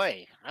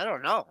boy! I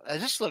don't know.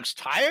 This looks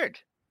tired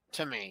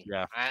to me.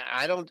 Yeah,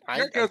 I don't.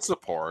 Good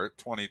support,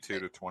 22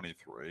 to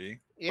 23.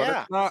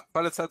 Yeah,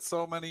 but it's had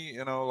so many,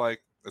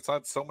 like It's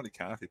had so many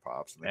Kathy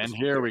pops. And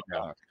here we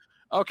go.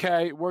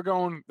 Okay,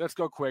 let's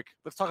go quick.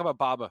 Let's talk about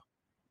Baba.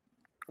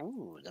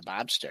 Ooh, the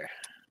Bobster.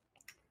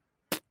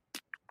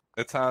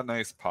 It's had a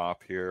nice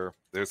pop here.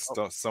 There's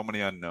still so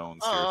many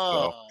unknowns here.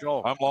 Oh,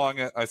 Joel. I'm long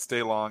it. I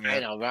stay long it. I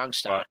know, wrong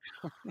stock.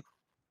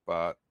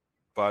 But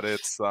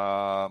it's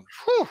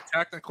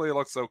technically it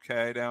looks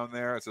okay down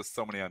there. It's just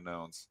so many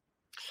unknowns.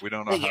 We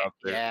don't know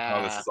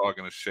how this is all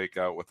going to shake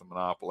out with the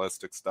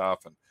monopolistic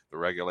stuff and the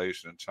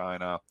regulation in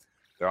China.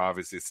 They're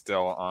obviously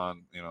still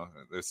on,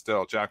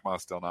 Jack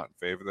Ma's still not in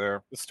favor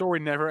there. The story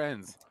never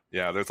ends.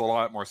 Yeah, there's a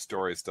lot more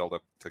stories still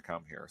to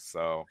come here.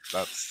 So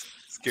that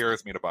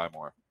scares me to buy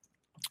more.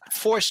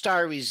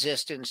 4-star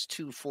resistance,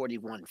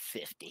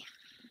 241.50.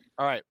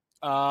 All right.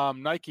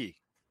 Nike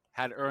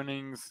had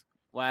earnings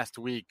last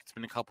week. It's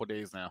been a couple of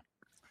days now.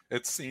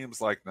 It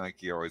seems like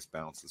Nike always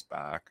bounces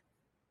back.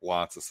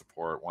 Lots of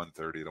support,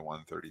 130 to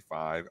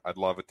 135. I'd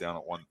love it down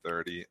at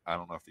 130. I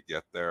don't know if you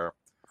get there.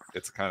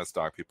 It's the kind of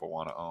stock people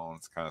want to own.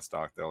 It's the kind of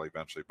stock they'll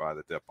eventually buy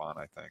the dip on,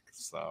 I think.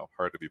 So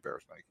hard to be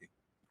bearish Nike.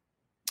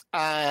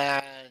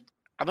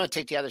 I'm going to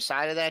take the other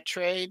side of that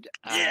trade.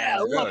 Yeah,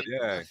 I love it.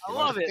 Yeah, I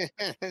love it.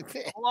 I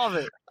love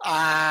it.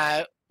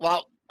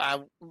 Well,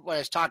 when I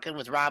was talking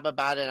with Rob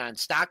about it on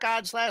Stock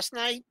Odds last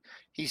night,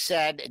 he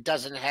said it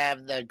doesn't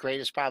have the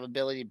greatest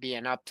probability of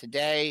being up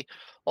today.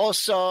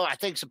 Also, I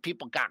think some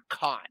people got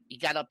caught. You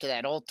got up to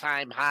that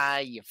all-time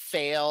high. You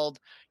failed.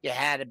 You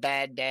had a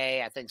bad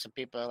day. I think some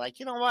people are like,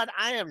 you know what?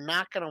 I am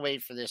not going to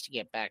wait for this to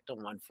get back to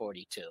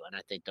 142, and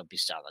I think they'll be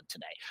selling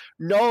today.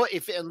 No,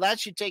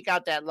 unless you take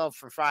out that low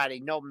from Friday,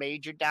 no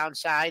major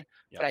downside,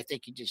 but I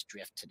think you just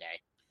drift today.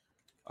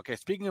 Okay,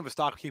 speaking of a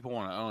stock people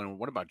want to own,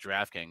 what about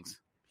DraftKings?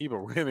 People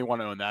really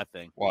want to own that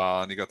thing.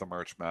 Well, and you got the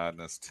March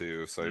Madness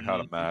too. So you've had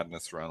a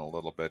madness run a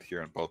little bit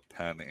here in both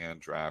Penn and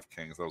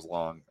DraftKings. That was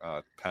long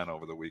Penn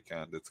over the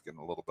weekend. It's getting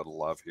a little bit of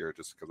love here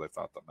just because I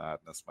thought the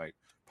madness might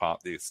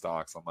pop these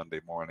stocks on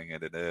Monday morning,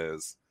 and it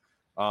is.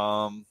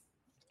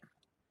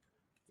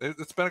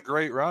 It's been a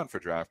great run for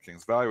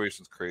DraftKings.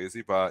 Valuation's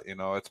crazy, but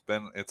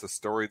it's a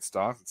storied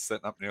stock. It's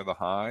sitting up near the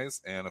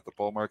highs, and if the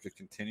bull market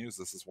continues,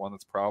 this is one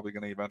that's probably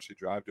going to eventually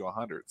drive to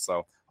 100.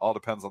 So all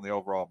depends on the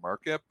overall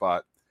market,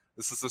 but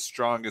this is the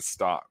strongest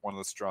stock, one of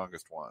the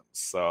strongest ones.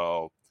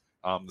 So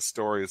the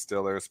story is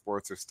still there.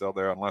 Sports are still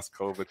there unless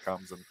COVID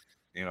comes and,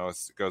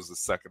 it goes the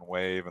second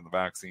wave and the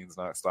vaccine's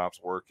stops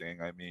working.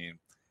 I mean,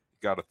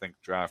 you got to think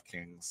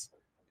DraftKings,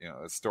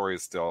 the story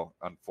is still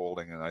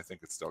unfolding, and I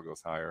think it still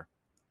goes higher.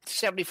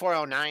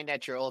 74.09,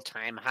 that's your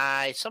all-time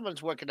high.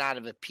 Someone's working out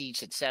of a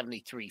piece at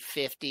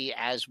 73.50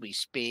 as we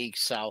speak.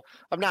 So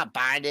I'm not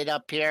buying it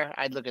up here.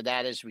 I'd look at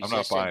that as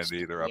resistance. I'm not buying it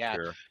either up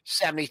here.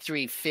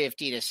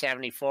 73.50 to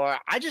 74.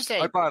 I just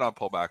think I'd buy it on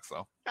pullbacks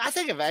though. I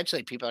think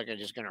eventually people are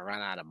just going to run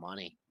out of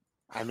money.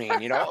 I mean, I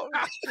mean,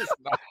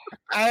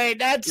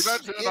 that's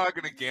eventually they're not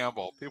going to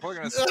gamble. People are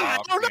going to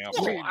stop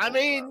gambling. I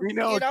mean, we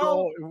know.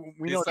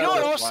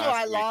 Also,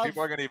 I love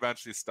people are going to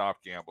eventually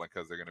stop gambling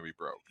because they're going to be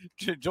broke.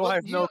 Joel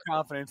has no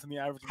confidence in the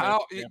average.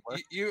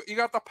 You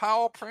got the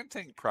Powell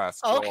printing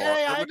press.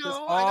 Okay, I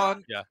know.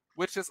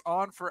 Which is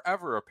on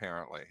forever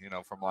apparently.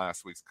 From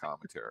last week's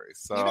commentary.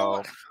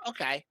 So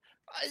okay.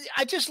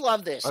 I just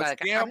love this.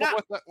 Let's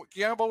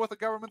gamble with the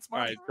government's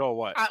money. All right, go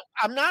what?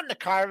 I'm not in the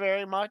car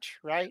very much,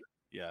 right?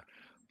 Yeah.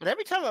 But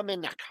every time I'm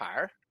in the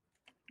car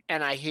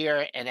and I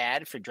hear an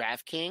ad for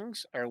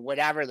DraftKings or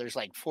whatever, there's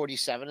like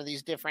 47 of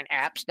these different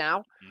apps now.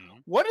 Mm-hmm.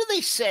 What do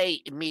they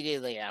say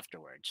immediately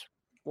afterwards?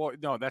 Well,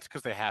 no, that's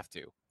because they have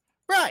to.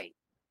 Right.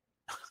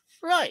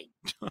 Right.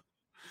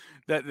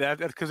 That's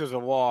because there's a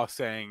law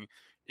saying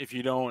if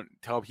you don't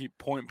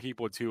point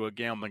people to a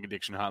gambling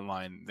addiction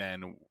hotline,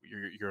 then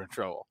you're in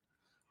trouble.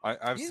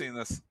 I've seen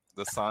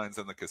the signs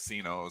in the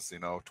casinos,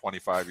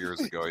 25 years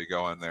ago, you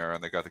go in there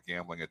and they got the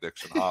gambling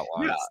addiction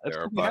hotlines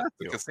there, but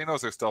the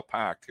casinos are still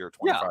packed here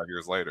 25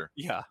 years later.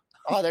 Yeah.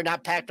 Oh, they're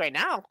not packed right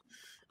now.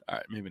 All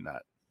right, maybe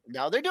not.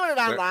 No, they're doing it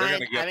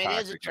online. I mean, it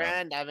is a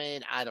trend. I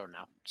mean, I don't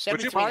know.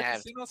 Would you buy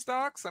casino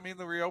stocks? I mean,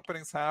 the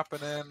reopening's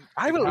happening.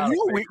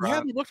 We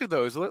haven't looked at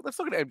those. Let's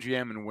look at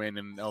MGM and Wynn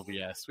and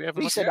LVS.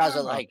 Lisa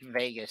doesn't like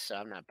Vegas, so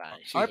I'm not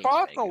buying. I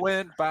bought the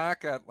Wynn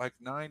back at like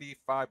 $95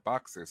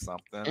 or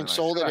something, and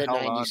sold it at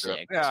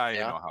 96. Yeah, you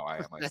know how I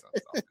am myself.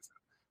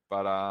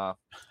 But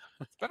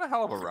it's been a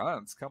hell of a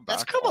run. It's come back.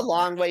 That's come a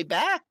long way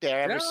back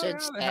there ever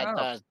since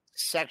that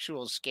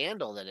sexual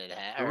scandal that it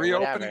had. The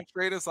reopening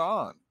trade is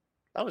on.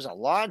 That was a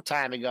long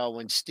time ago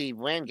when Steve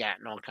Wynn got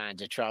in all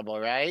kinds of trouble,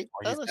 right?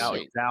 He's out.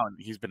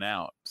 He's been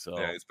out. So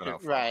yeah, he's been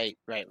out. Right.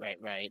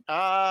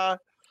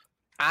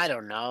 I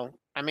don't know.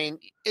 I mean,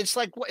 it's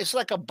like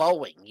a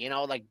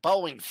Boeing. Like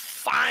Boeing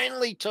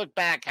finally took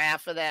back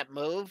half of that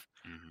move.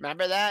 Mm-hmm.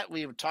 Remember that?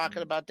 We were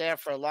talking about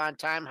that for a long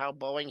time. How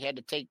Boeing had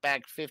to take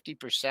back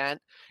 50%,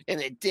 and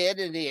it did,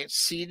 and they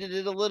exceeded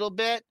it a little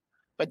bit.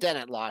 But then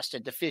it lost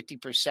it. The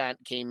 50%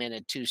 came in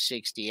at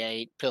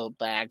 268, peeled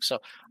back. So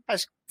I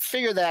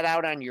figure that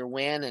out on your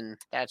win, and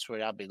that's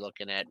what I'll be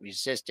looking at.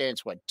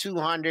 Resistance,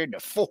 200 to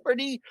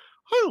 40?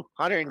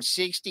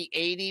 160,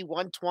 80,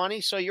 120.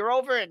 So you're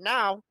over it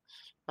now.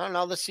 I don't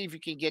know. Let's see if we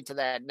can get to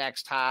that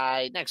next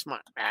high next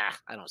month.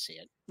 I don't see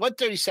it.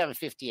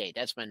 137.58.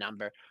 That's my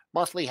number.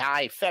 Monthly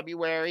high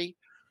February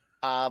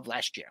of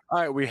last year. All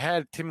right, we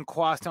had Tim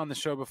Quast on the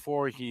show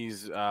before.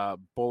 He's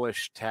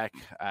bullish tech,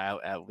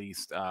 at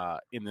least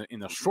in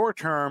the short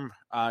term.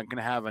 Going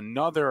to have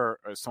another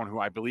someone who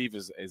I believe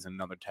is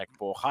another tech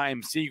bull,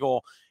 Chaim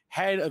Siegel,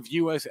 head of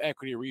U.S.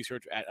 equity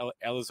research at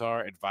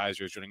Elazar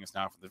Advisors, joining us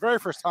now for the very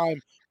first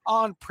time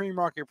on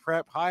Pre-Market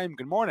Prep. Chaim,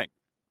 good morning.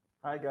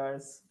 Hi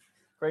guys.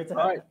 Great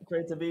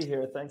to be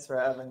here. Thanks for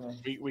having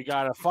me. We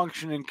got a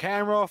functioning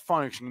camera,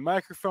 functioning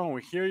microphone.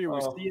 We hear you. We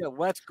see it.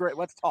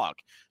 Let's talk.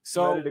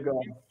 So ready to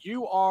go.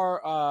 You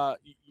are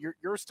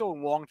you're still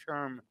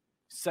long-term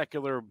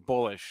secular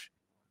bullish,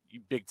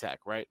 big tech,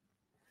 right?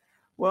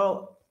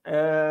 Well,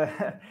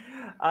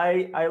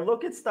 I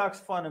look at stocks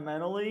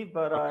fundamentally,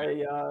 but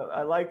okay.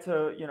 I like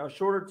to,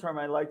 shorter term,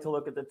 I like to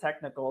look at the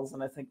technicals,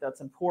 and I think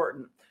that's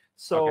important.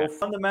 So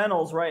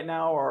fundamentals right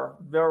now are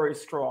very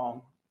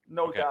strong.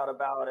 No doubt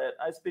about it.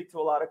 I speak to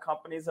a lot of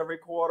companies every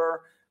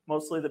quarter,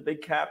 mostly the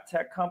big cap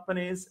tech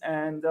companies.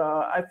 And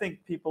I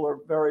think people are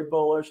very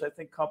bullish. I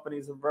think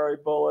companies are very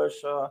bullish.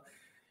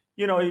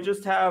 You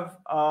just have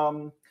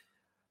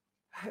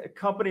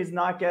companies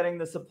not getting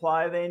the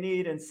supply they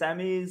need in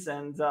semis,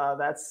 and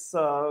that's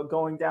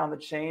going down the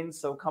chain.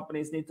 So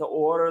companies need to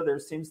order. There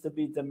seems to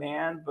be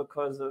demand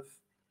because of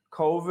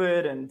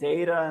COVID and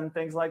data and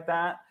things like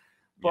that.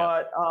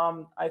 Yeah. But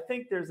I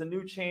think there's a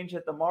new change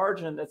at the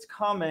margin that's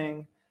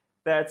coming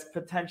that's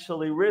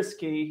potentially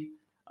risky.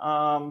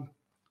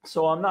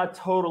 So I'm not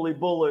totally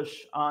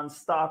bullish on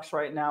stocks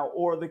right now,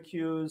 or the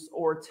Qs,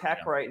 or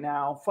tech right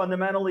now.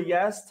 Fundamentally,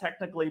 yes.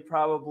 Technically,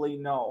 probably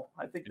no.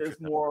 I think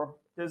there's more.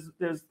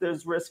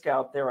 There's risk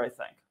out there, I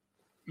think.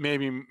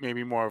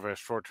 Maybe more of a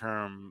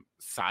short-term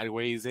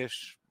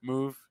sideways-ish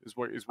move is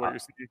what you're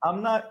seeing.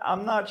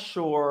 I'm not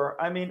sure.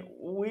 I mean,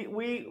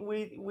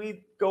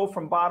 we go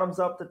from bottoms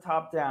up to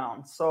top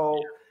down. So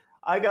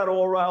I got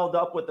all riled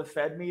up with the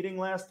Fed meeting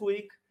last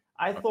week.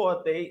 I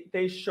thought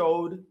they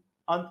showed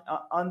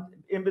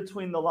in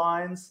between the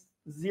lines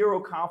zero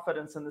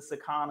confidence in this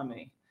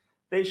economy.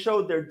 They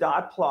showed their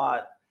dot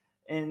plot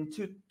in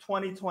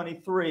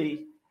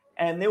 2023,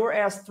 and they were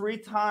asked 3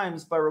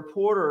 times by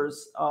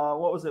reporters.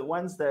 What was it,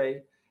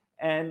 Wednesday?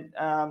 And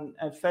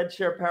Fed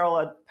Chair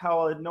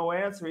Powell had no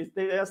answer.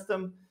 They asked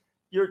him,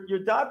 "Your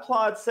dot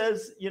plot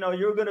says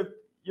you're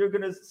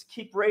gonna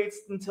keep rates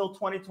until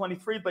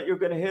 2023, but you're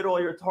gonna hit all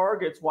your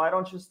targets. Why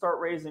don't you start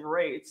raising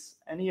rates?"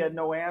 And he had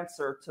no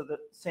answer to the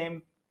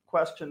same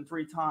question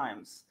 3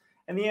 times.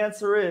 And the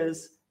answer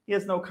is he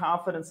has no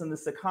confidence in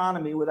this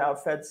economy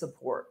without Fed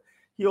support.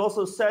 He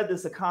also said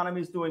this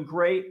economy is doing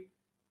great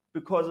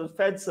because of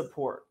Fed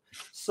support.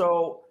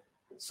 So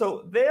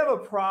they have a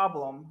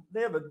problem.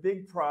 They have a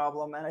big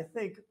problem. And I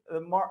think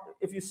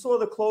if you saw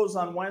the close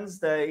on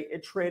Wednesday,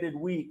 it traded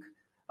weak.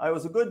 It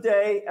was a good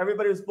day.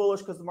 Everybody was bullish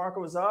because the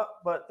market was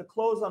up, but the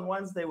close on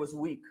Wednesday was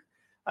weak.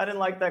 I didn't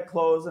like that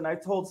close, and I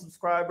told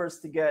subscribers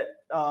to get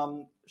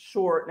net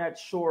short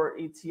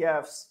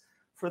ETFs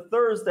for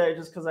Thursday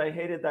just because I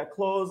hated that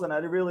close, and I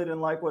really didn't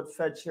like what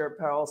Fed Chair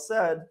Powell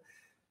said.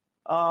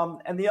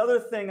 And the other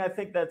thing I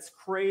think that's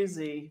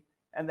crazy,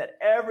 and that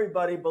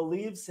everybody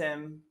believes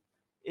him,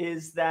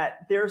 is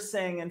that they're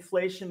saying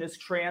inflation is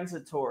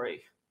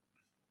transitory.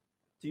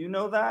 Do you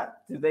know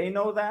that? Do they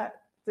know that?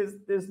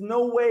 There's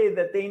no way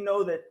that they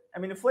know that. I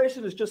mean,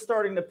 inflation is just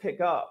starting to pick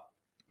up.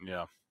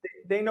 Yeah.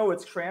 They know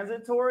it's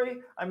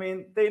transitory. I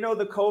mean, they know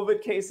the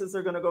COVID cases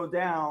are going to go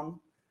down.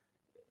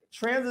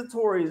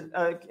 Transitory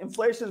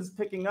inflation is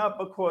picking up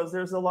because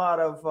there's a lot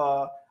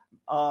of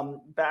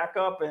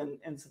backup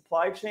in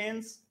supply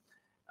chains.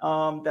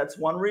 That's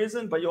one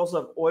reason, but you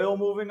also have oil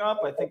moving up.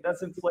 I think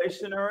that's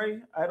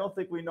inflationary. I don't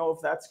think we know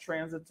if that's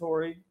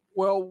transitory.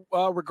 Well,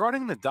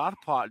 regarding the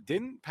dot plot,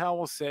 didn't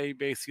Powell say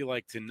basically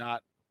like to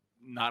not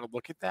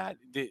look at that?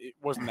 It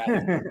wasn't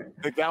that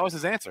like that was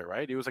his answer,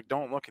 right? He was like,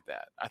 "Don't look at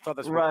that." I thought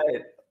that's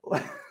right.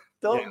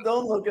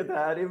 Don't look at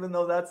that, even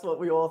though that's what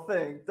we all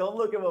think. Don't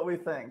look at what we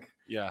think.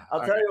 Yeah.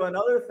 I'll tell you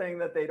another thing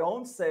that they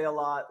don't say a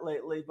lot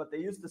lately, but they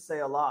used to say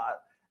a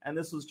lot, and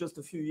this was just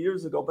a few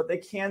years ago, but they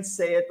can't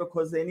say it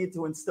because they need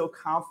to instill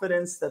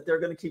confidence that they're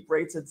going to keep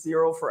rates at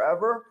 0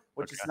 forever,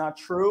 which is not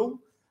true.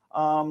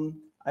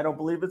 I don't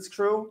believe it's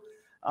true.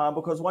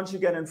 Because once you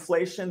get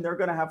inflation, they're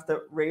going to have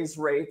to raise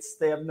rates.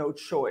 They have no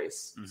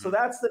choice. Mm-hmm. So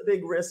that's the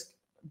big risk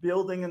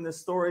building in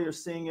this story. You're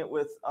seeing it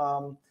with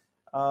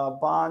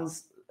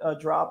bonds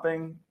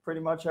dropping pretty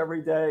much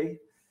every day.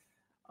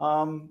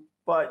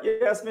 But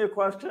you asked me a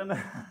question.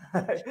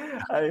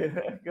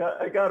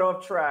 I got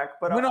off track.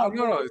 But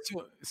no.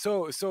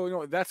 So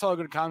that's all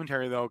good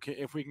commentary, though.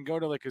 If we can go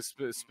to like a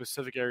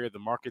specific area of the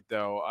market,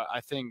 though,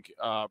 I think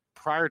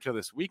prior to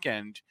this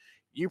weekend,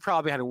 you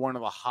probably had one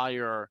of the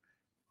higher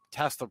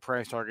Tesla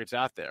price targets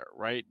out there,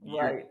 right?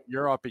 Right.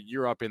 You're up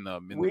in the.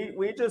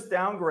 We just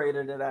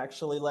downgraded it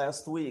actually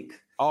last week.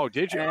 Oh,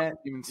 did you? I didn't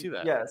even see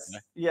that.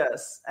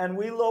 Yes, and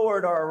we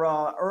lowered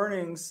our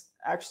earnings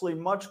actually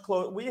much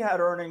close. We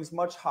had earnings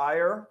much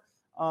higher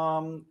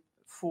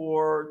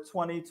for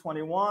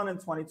 2021 and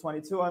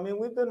 2022. I mean,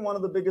 we've been one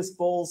of the biggest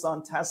bulls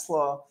on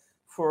Tesla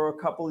for a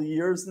couple of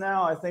years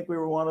now. I think we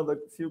were one of the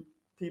few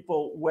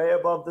people way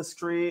above the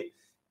street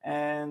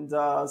and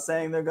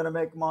saying they're going to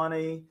make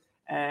money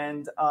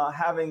and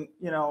having,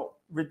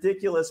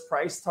 ridiculous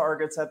price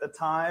targets at the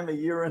time, a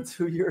year and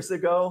 2 years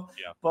ago.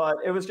 Yeah. But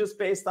it was just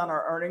based on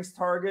our earnings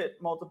target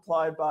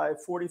multiplied by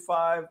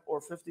 45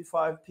 or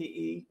 55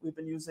 PE. We've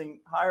been using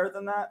higher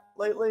than that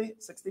lately,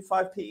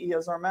 65 PE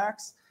as our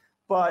max.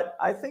 But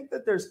I think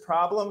that there's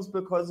problems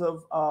because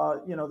of,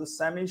 the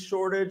semi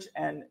shortage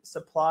and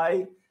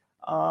supply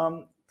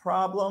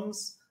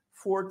problems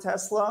for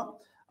Tesla.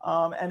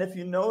 And if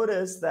you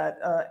notice that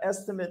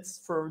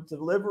estimates for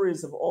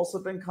deliveries have also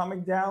been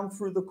coming down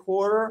through the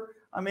quarter.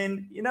 I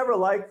mean, you never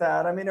liked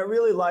that. I mean, I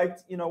really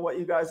liked, what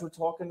you guys were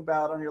talking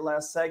about on your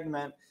last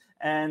segment.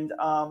 And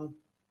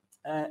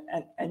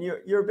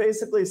you're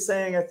basically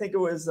saying, I think it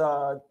was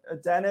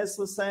Dennis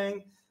was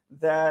saying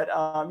that,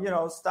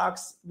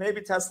 stocks,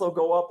 maybe Tesla will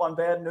go up on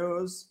bad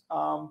news.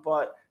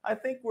 But I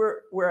think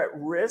we're at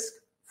risk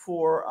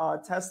for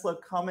Tesla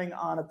coming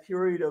on a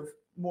period of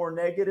more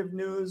negative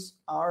news.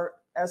 Our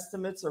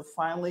estimates are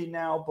finally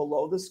now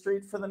below the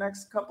street for the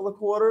next couple of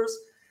quarters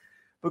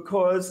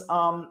because,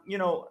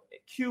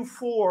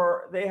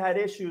 Q4, they had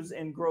issues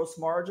in gross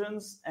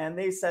margins and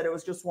they said it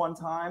was just one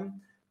time,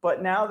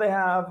 but now they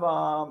have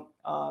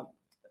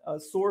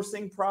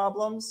sourcing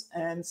problems.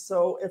 And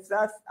so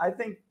I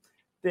think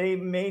they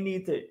may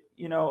need to,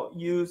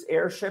 use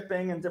air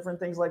shipping and different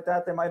things like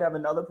that. They might have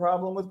another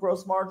problem with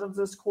gross margins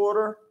this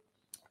quarter.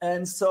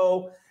 And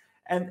so,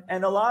 and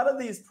a lot of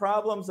these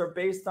problems are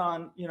based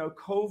on,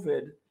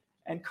 COVID,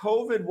 and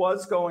COVID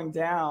was going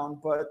down,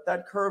 but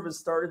that curve has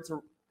started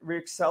to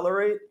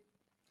reaccelerate.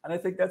 And I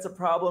think that's a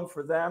problem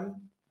for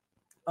them.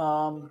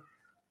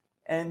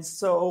 And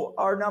so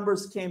our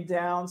numbers came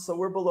down. So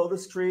we're below the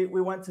street.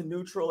 We went to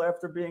neutral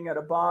after being at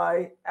a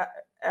buy.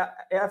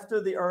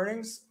 After the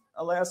earnings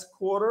last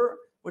quarter,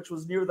 which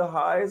was near the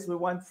highs, we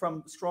went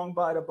from strong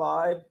buy to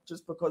buy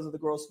just because of the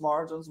gross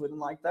margins. We didn't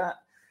like that.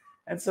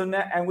 And so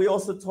now, and we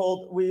also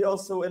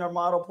in our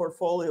model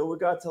portfolio, we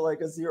got to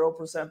like a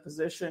 0%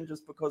 position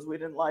just because we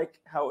didn't like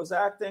how it was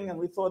acting. And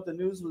we thought the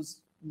news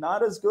was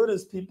not as good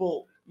as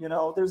people,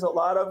 there's a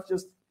lot of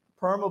just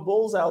perma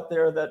bulls out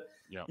there that,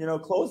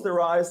 close their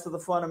eyes to the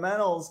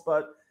fundamentals.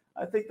 But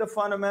I think the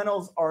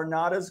fundamentals are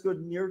not as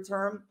good near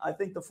term. I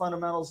think the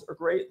fundamentals are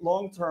great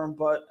long term,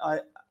 but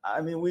I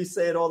mean, we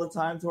say it all the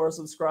time to our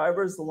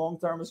subscribers, the long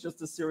term is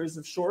just a series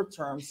of short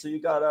terms. So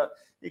you gotta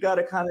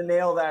kind of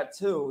nail that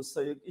too.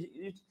 So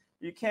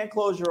you can't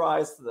close your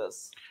eyes to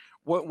this.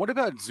 What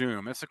about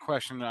Zoom? That's a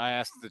question that I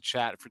asked the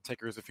chat for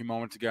tickers a few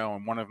moments ago,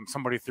 and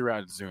somebody threw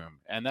out Zoom,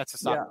 and that's a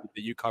stock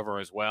that you cover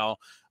as well.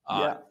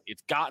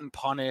 It's gotten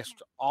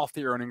punished off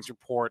the earnings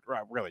report.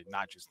 Really,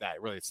 not just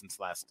that. Really, since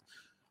last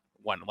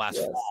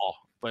fall,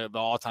 but the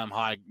all-time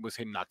high was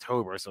hit in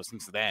October. So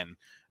since then,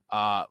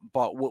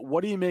 but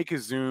what do you make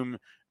of Zoom?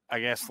 I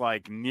guess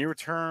like near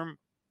term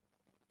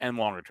and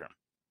longer term.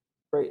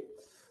 Great.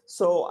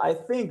 So I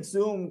think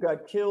Zoom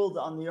got killed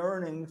on the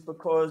earnings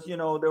because, there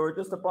were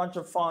just a bunch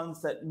of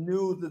funds that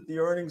knew that the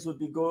earnings would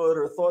be good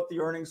or thought the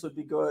earnings would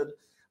be good.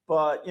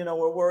 But,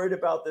 we're worried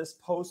about this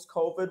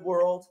post-COVID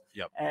world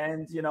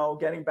and,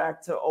 getting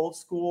back to old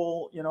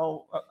school,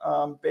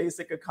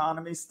 basic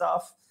economy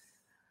stuff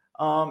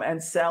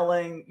and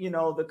selling,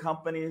 the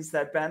companies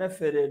that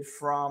benefited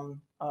from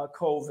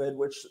COVID,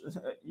 which,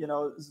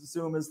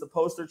 Zoom is the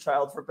poster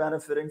child for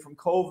benefiting from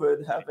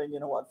COVID, having,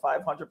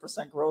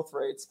 500% growth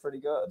rates, pretty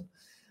good.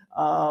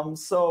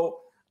 So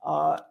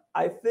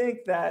I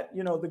think that,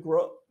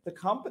 the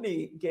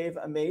company gave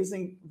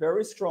amazing,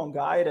 very strong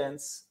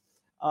guidance.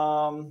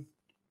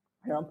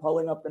 Here I'm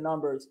pulling up the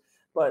numbers,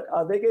 but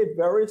they gave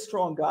very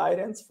strong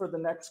guidance for the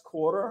next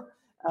quarter.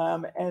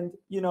 And,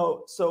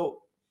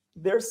 so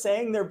they're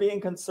saying they're being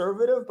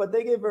conservative, but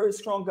they gave very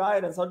strong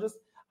guidance.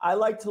 I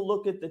like to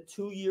look at the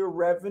 2-year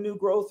revenue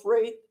growth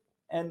rate.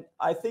 And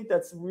I think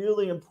that's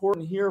really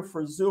important here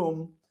for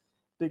Zoom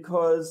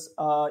because,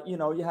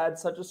 you had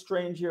such a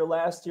strange year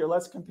last year.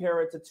 Let's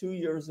compare it to 2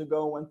 years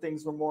ago when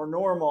things were more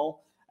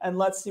normal. And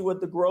let's see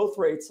what the growth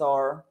rates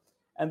are.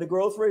 And the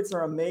growth rates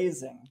are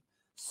amazing.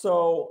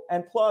 So,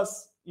 and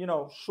plus,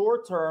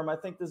 short term, I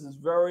think this is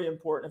very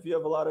important. If you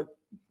have a lot of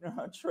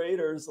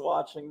traders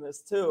watching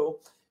this too,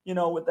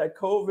 with that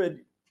COVID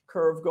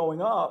curve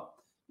going up,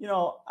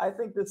 I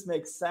think this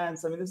makes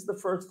sense. I mean, this is the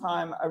first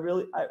time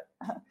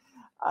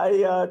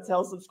I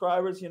tell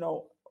subscribers,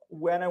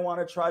 when I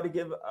want to try to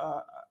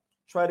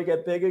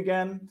get big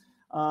again.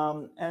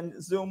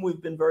 And Zoom,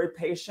 we've been very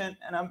patient,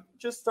 and I'm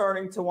just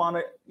starting to want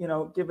to,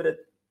 give it a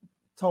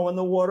toe in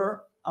the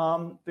water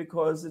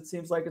because it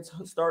seems like it's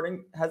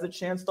has a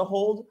chance to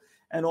hold.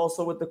 And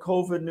also with the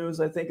COVID news,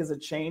 I think is a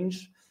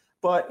change.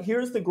 But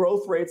here's the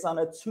growth rates on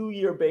a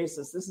 2-year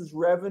basis. This is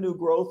revenue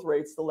growth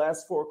rates the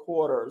last 4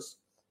 quarters.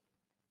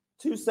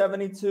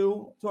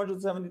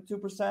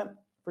 272%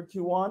 for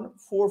Q1,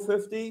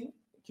 450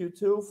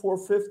 Q2,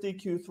 450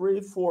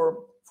 Q3,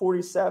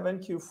 447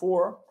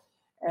 Q4.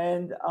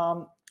 And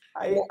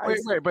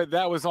wait, but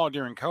that was all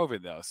during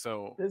COVID, though.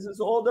 So this is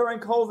all during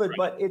COVID, right.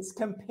 But it's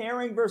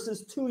comparing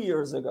versus 2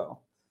 years ago.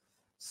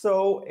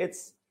 So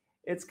it's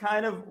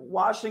kind of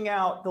washing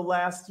out the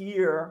last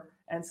year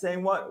and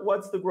saying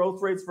what's the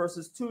growth rates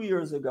versus 2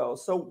 years ago.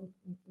 So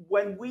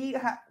when we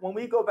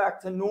go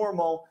back to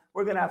normal,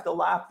 we're going to have to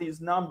lap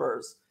these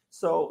numbers.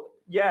 So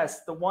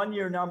yes, the 1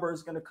 year number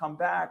is going to come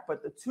back,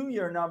 but the 2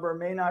 year number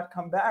may not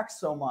come back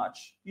so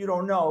much. You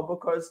don't know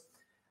because,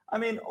 I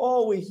mean,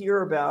 all we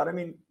hear about, I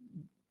mean,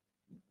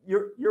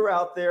 you're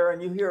out there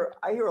and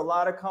I hear a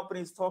lot of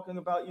companies talking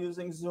about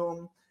using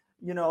Zoom.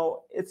 You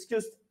know, it's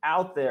just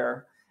out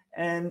there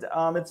and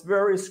it's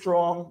very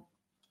strong.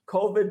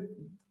 COVID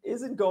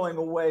isn't going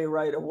away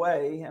right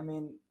away. I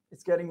mean,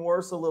 it's getting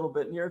worse a little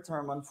bit near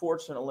term,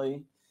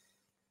 unfortunately.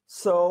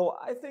 So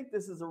I think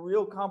this is a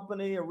real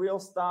company, a real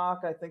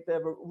stock. I think they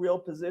have a real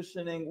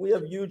positioning. We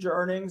have huge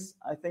earnings,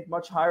 I think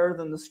much higher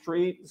than the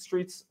street. The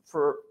street's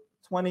for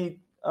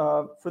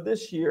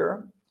this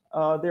year,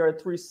 they're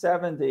at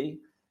 370.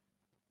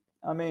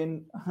 I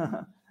mean,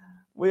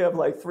 we have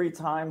like 3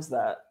 times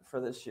that for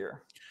this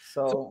year.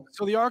 So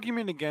the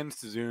argument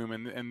against Zoom,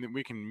 and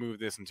we can move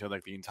this into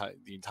like the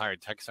entire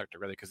tech sector,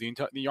 really, because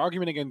the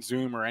argument against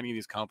Zoom or any of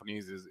these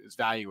companies is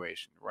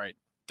valuation, right?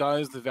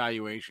 Does the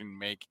valuation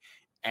make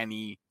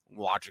any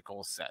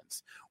logical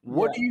sense?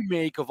 What do you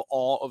make of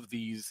all of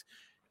these,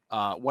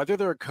 whether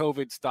they're a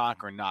COVID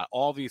stock or not,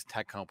 all these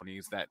tech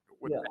companies that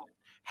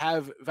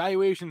have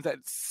valuations that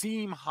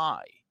seem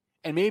high,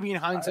 and maybe in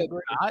hindsight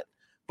not,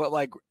 but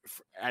like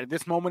at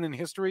this moment in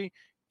history,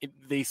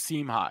 they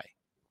seem high.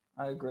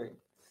 I agree.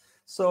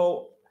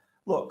 So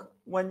look,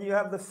 when you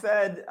have the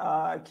Fed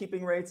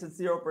keeping rates at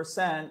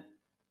 0%,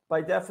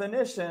 by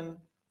definition,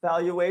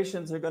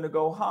 valuations are going to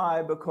go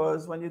high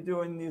because when you're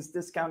doing these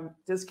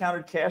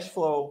discounted cash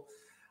flow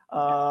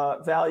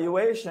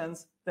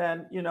valuations,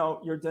 then, you know,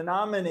 your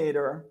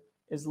denominator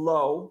is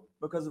low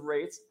because of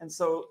rates. And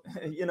so,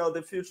 you know,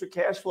 the future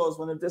cash flows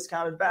when they're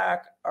discounted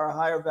back are a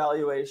higher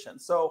valuation.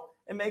 So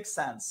it makes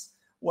sense.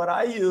 What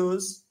I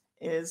use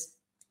is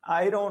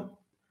I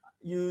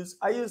use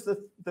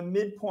the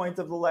midpoint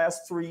of the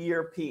last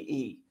 3-year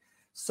PE.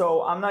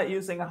 So I'm not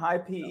using a high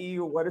PE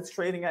or what it's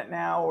trading at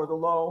now or the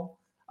low.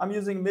 I'm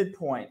using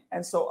midpoint.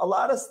 And so a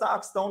lot of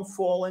stocks don't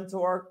fall into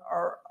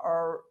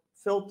our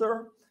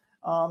filter.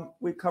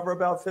 We cover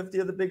about 50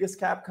 of the biggest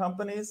cap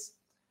companies.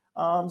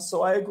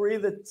 So I agree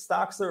that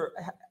stocks are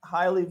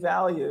highly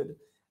valued.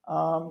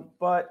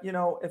 But, you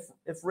know,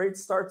 if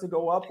rates start to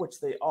go up, which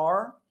they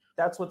are,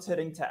 that's what's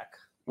hitting tech.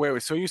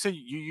 Wait, so you said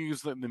you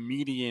use the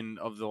median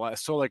of the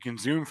last, so like in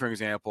Zoom, for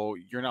example,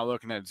 you're not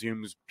looking at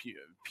Zoom's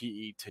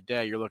PE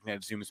today, you're looking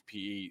at Zoom's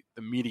PE,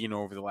 the median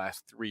over the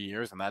last 3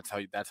 years, and that's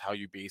how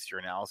you base your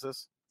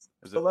analysis?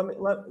 So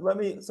let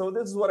me, so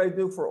this is what I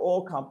do for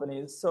all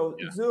companies. So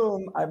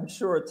Zoom, I'm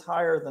sure it's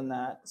higher than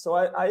that. So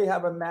I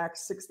have a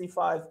max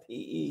 65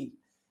 PE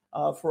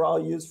for I'll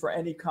use for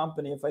any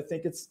company if I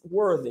think it's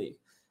worthy.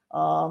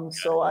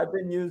 So I've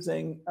been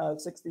using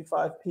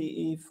 65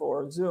 PE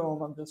for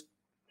Zoom. I'm just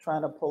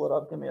trying to pull it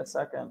up. Give me a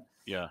second.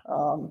 Yeah.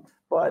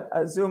 But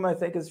Zoom, I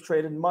think, is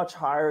traded much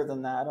higher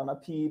than that on a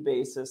PE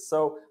basis.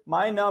 So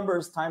my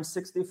numbers times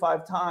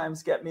 65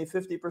 times get me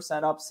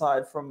 50%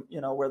 upside from,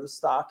 you know, where the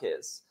stock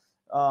is.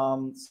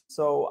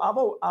 So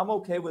I'm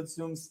okay with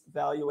Zoom's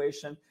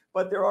valuation,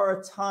 but there are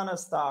a ton of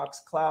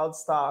stocks, cloud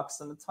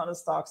stocks, and a ton of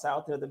stocks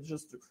out there that are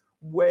just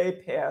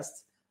way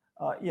past.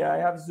 I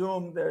have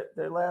Zoom.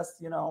 Their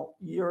last, you know,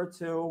 year or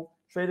two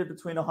traded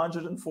between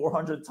 100 and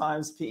 400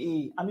 times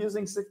PE. I'm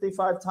using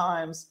 65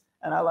 times,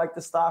 and I like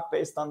the stock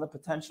based on the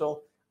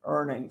potential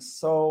earnings.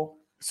 So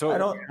I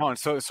don't.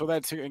 So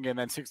that's, again,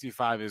 that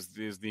 65 is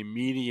the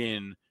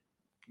median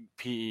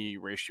PE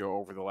ratio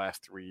over the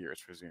last 3 years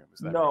for Zoom. Is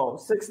that no,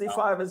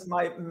 65 is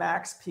my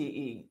max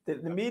PE.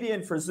 The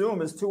median for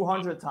Zoom is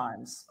 200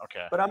 times.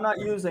 Okay. But I'm not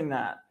using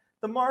that.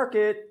 The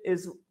market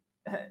is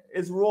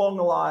wrong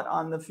a lot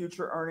on the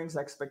future earnings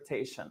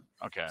expectation.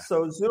 Okay.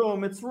 So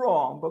Zoom, it's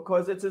wrong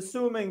because it's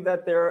assuming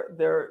that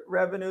their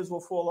revenues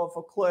will fall off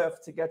a cliff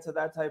to get to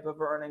that type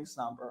of earnings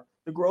number.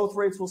 The growth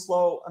rates will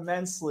slow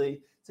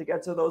immensely to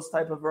get to those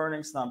type of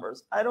earnings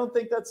numbers. I don't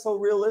think that's so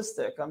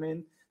realistic. I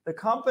mean, the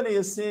company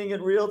is seeing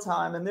it real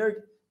time, and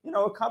they're, you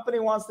know, a company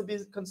wants to be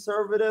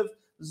conservative.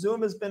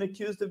 Zoom has been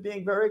accused of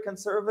being very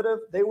conservative.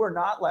 They were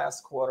not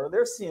last quarter.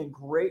 They're seeing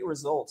great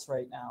results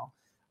right now.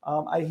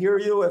 I hear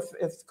you.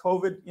 If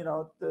COVID, you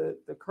know,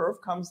 the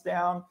curve comes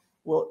down,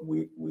 well,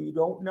 we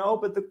don't know,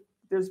 but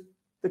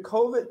the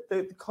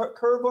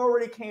curve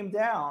already came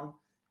down,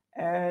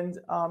 and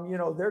you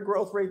know, their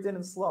growth rate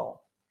didn't slow.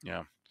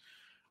 Yeah.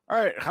 All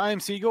right, Chaim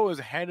Siegel is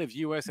head of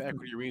U.S.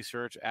 equity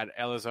research at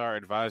Elazar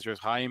Advisors.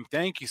 Chaim,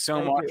 thank you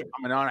so much for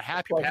coming on.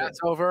 Happy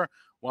Passover.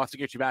 We'll have to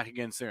get you back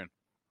again soon.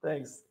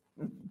 Thanks.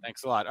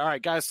 Thanks a lot. All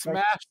right, guys,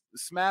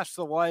 smash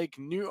the like.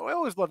 I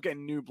always love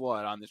getting new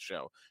blood on the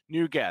show.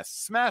 New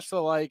guests. Smash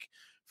the like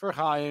for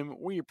Chaim.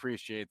 We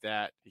appreciate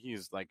that.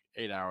 He's like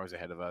 8 hours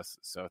ahead of us,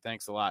 so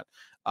thanks a lot.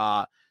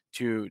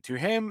 to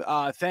him.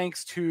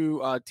 Thanks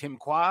to Tim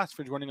Quast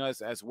for joining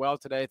us as well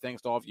today.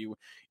 Thanks to all of you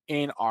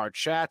in our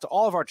chat, to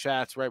all of our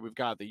chats, right? We've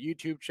got the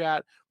YouTube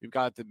chat, we've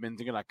got the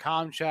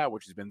Benzinga.com chat,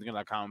 which is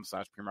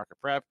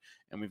benzinga.com/premarketprep,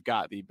 and we've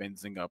got the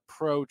Benzinga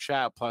Pro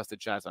chat, plus the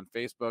chats on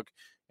Facebook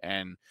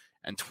and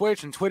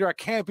Twitch and Twitter. I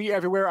can't be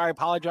everywhere. I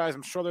apologize.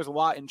 I'm sure there's a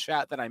lot in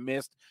chat that I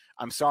missed.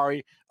 I'm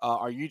sorry.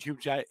 Our YouTube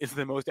chat is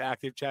the most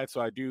active chat,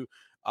 so I do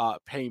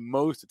pay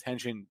most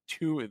attention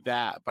to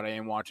that, but I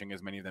am watching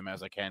as many of them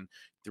as I can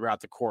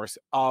throughout the course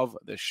of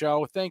the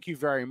show. Thank you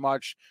very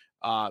much.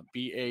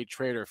 Be a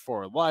trader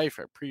for life.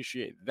 I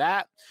appreciate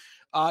that.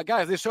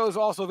 Guys, this show is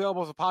also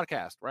available as a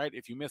podcast, right?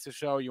 If you miss the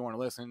show, you want to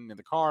listen in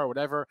the car or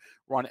whatever,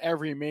 we're on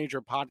every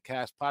major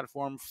podcast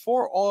platform.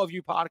 For all of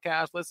you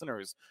podcast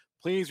listeners,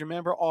 please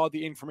remember all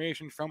the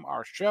information from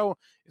our show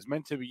is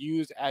meant to be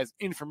used as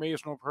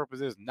informational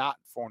purposes, not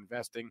for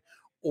investing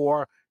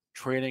or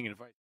trading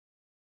advice.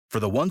 For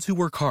the ones who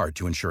work hard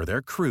to ensure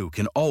their crew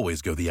can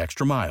always go the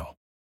extra mile,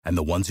 and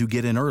the ones who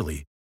get in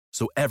early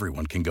so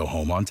everyone can go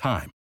home on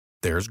time,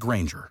 there's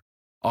Grainger,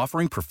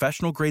 offering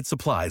professional-grade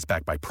supplies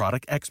backed by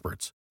product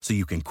experts so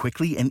you can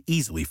quickly and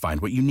easily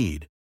find what you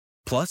need.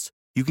 Plus,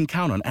 you can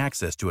count on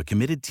access to a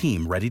committed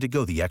team ready to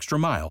go the extra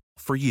mile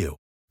for you.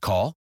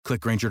 Call, click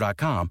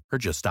Grainger.com, or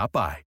just stop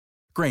by.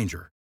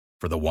 Grainger,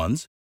 for the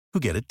ones who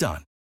get it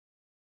done.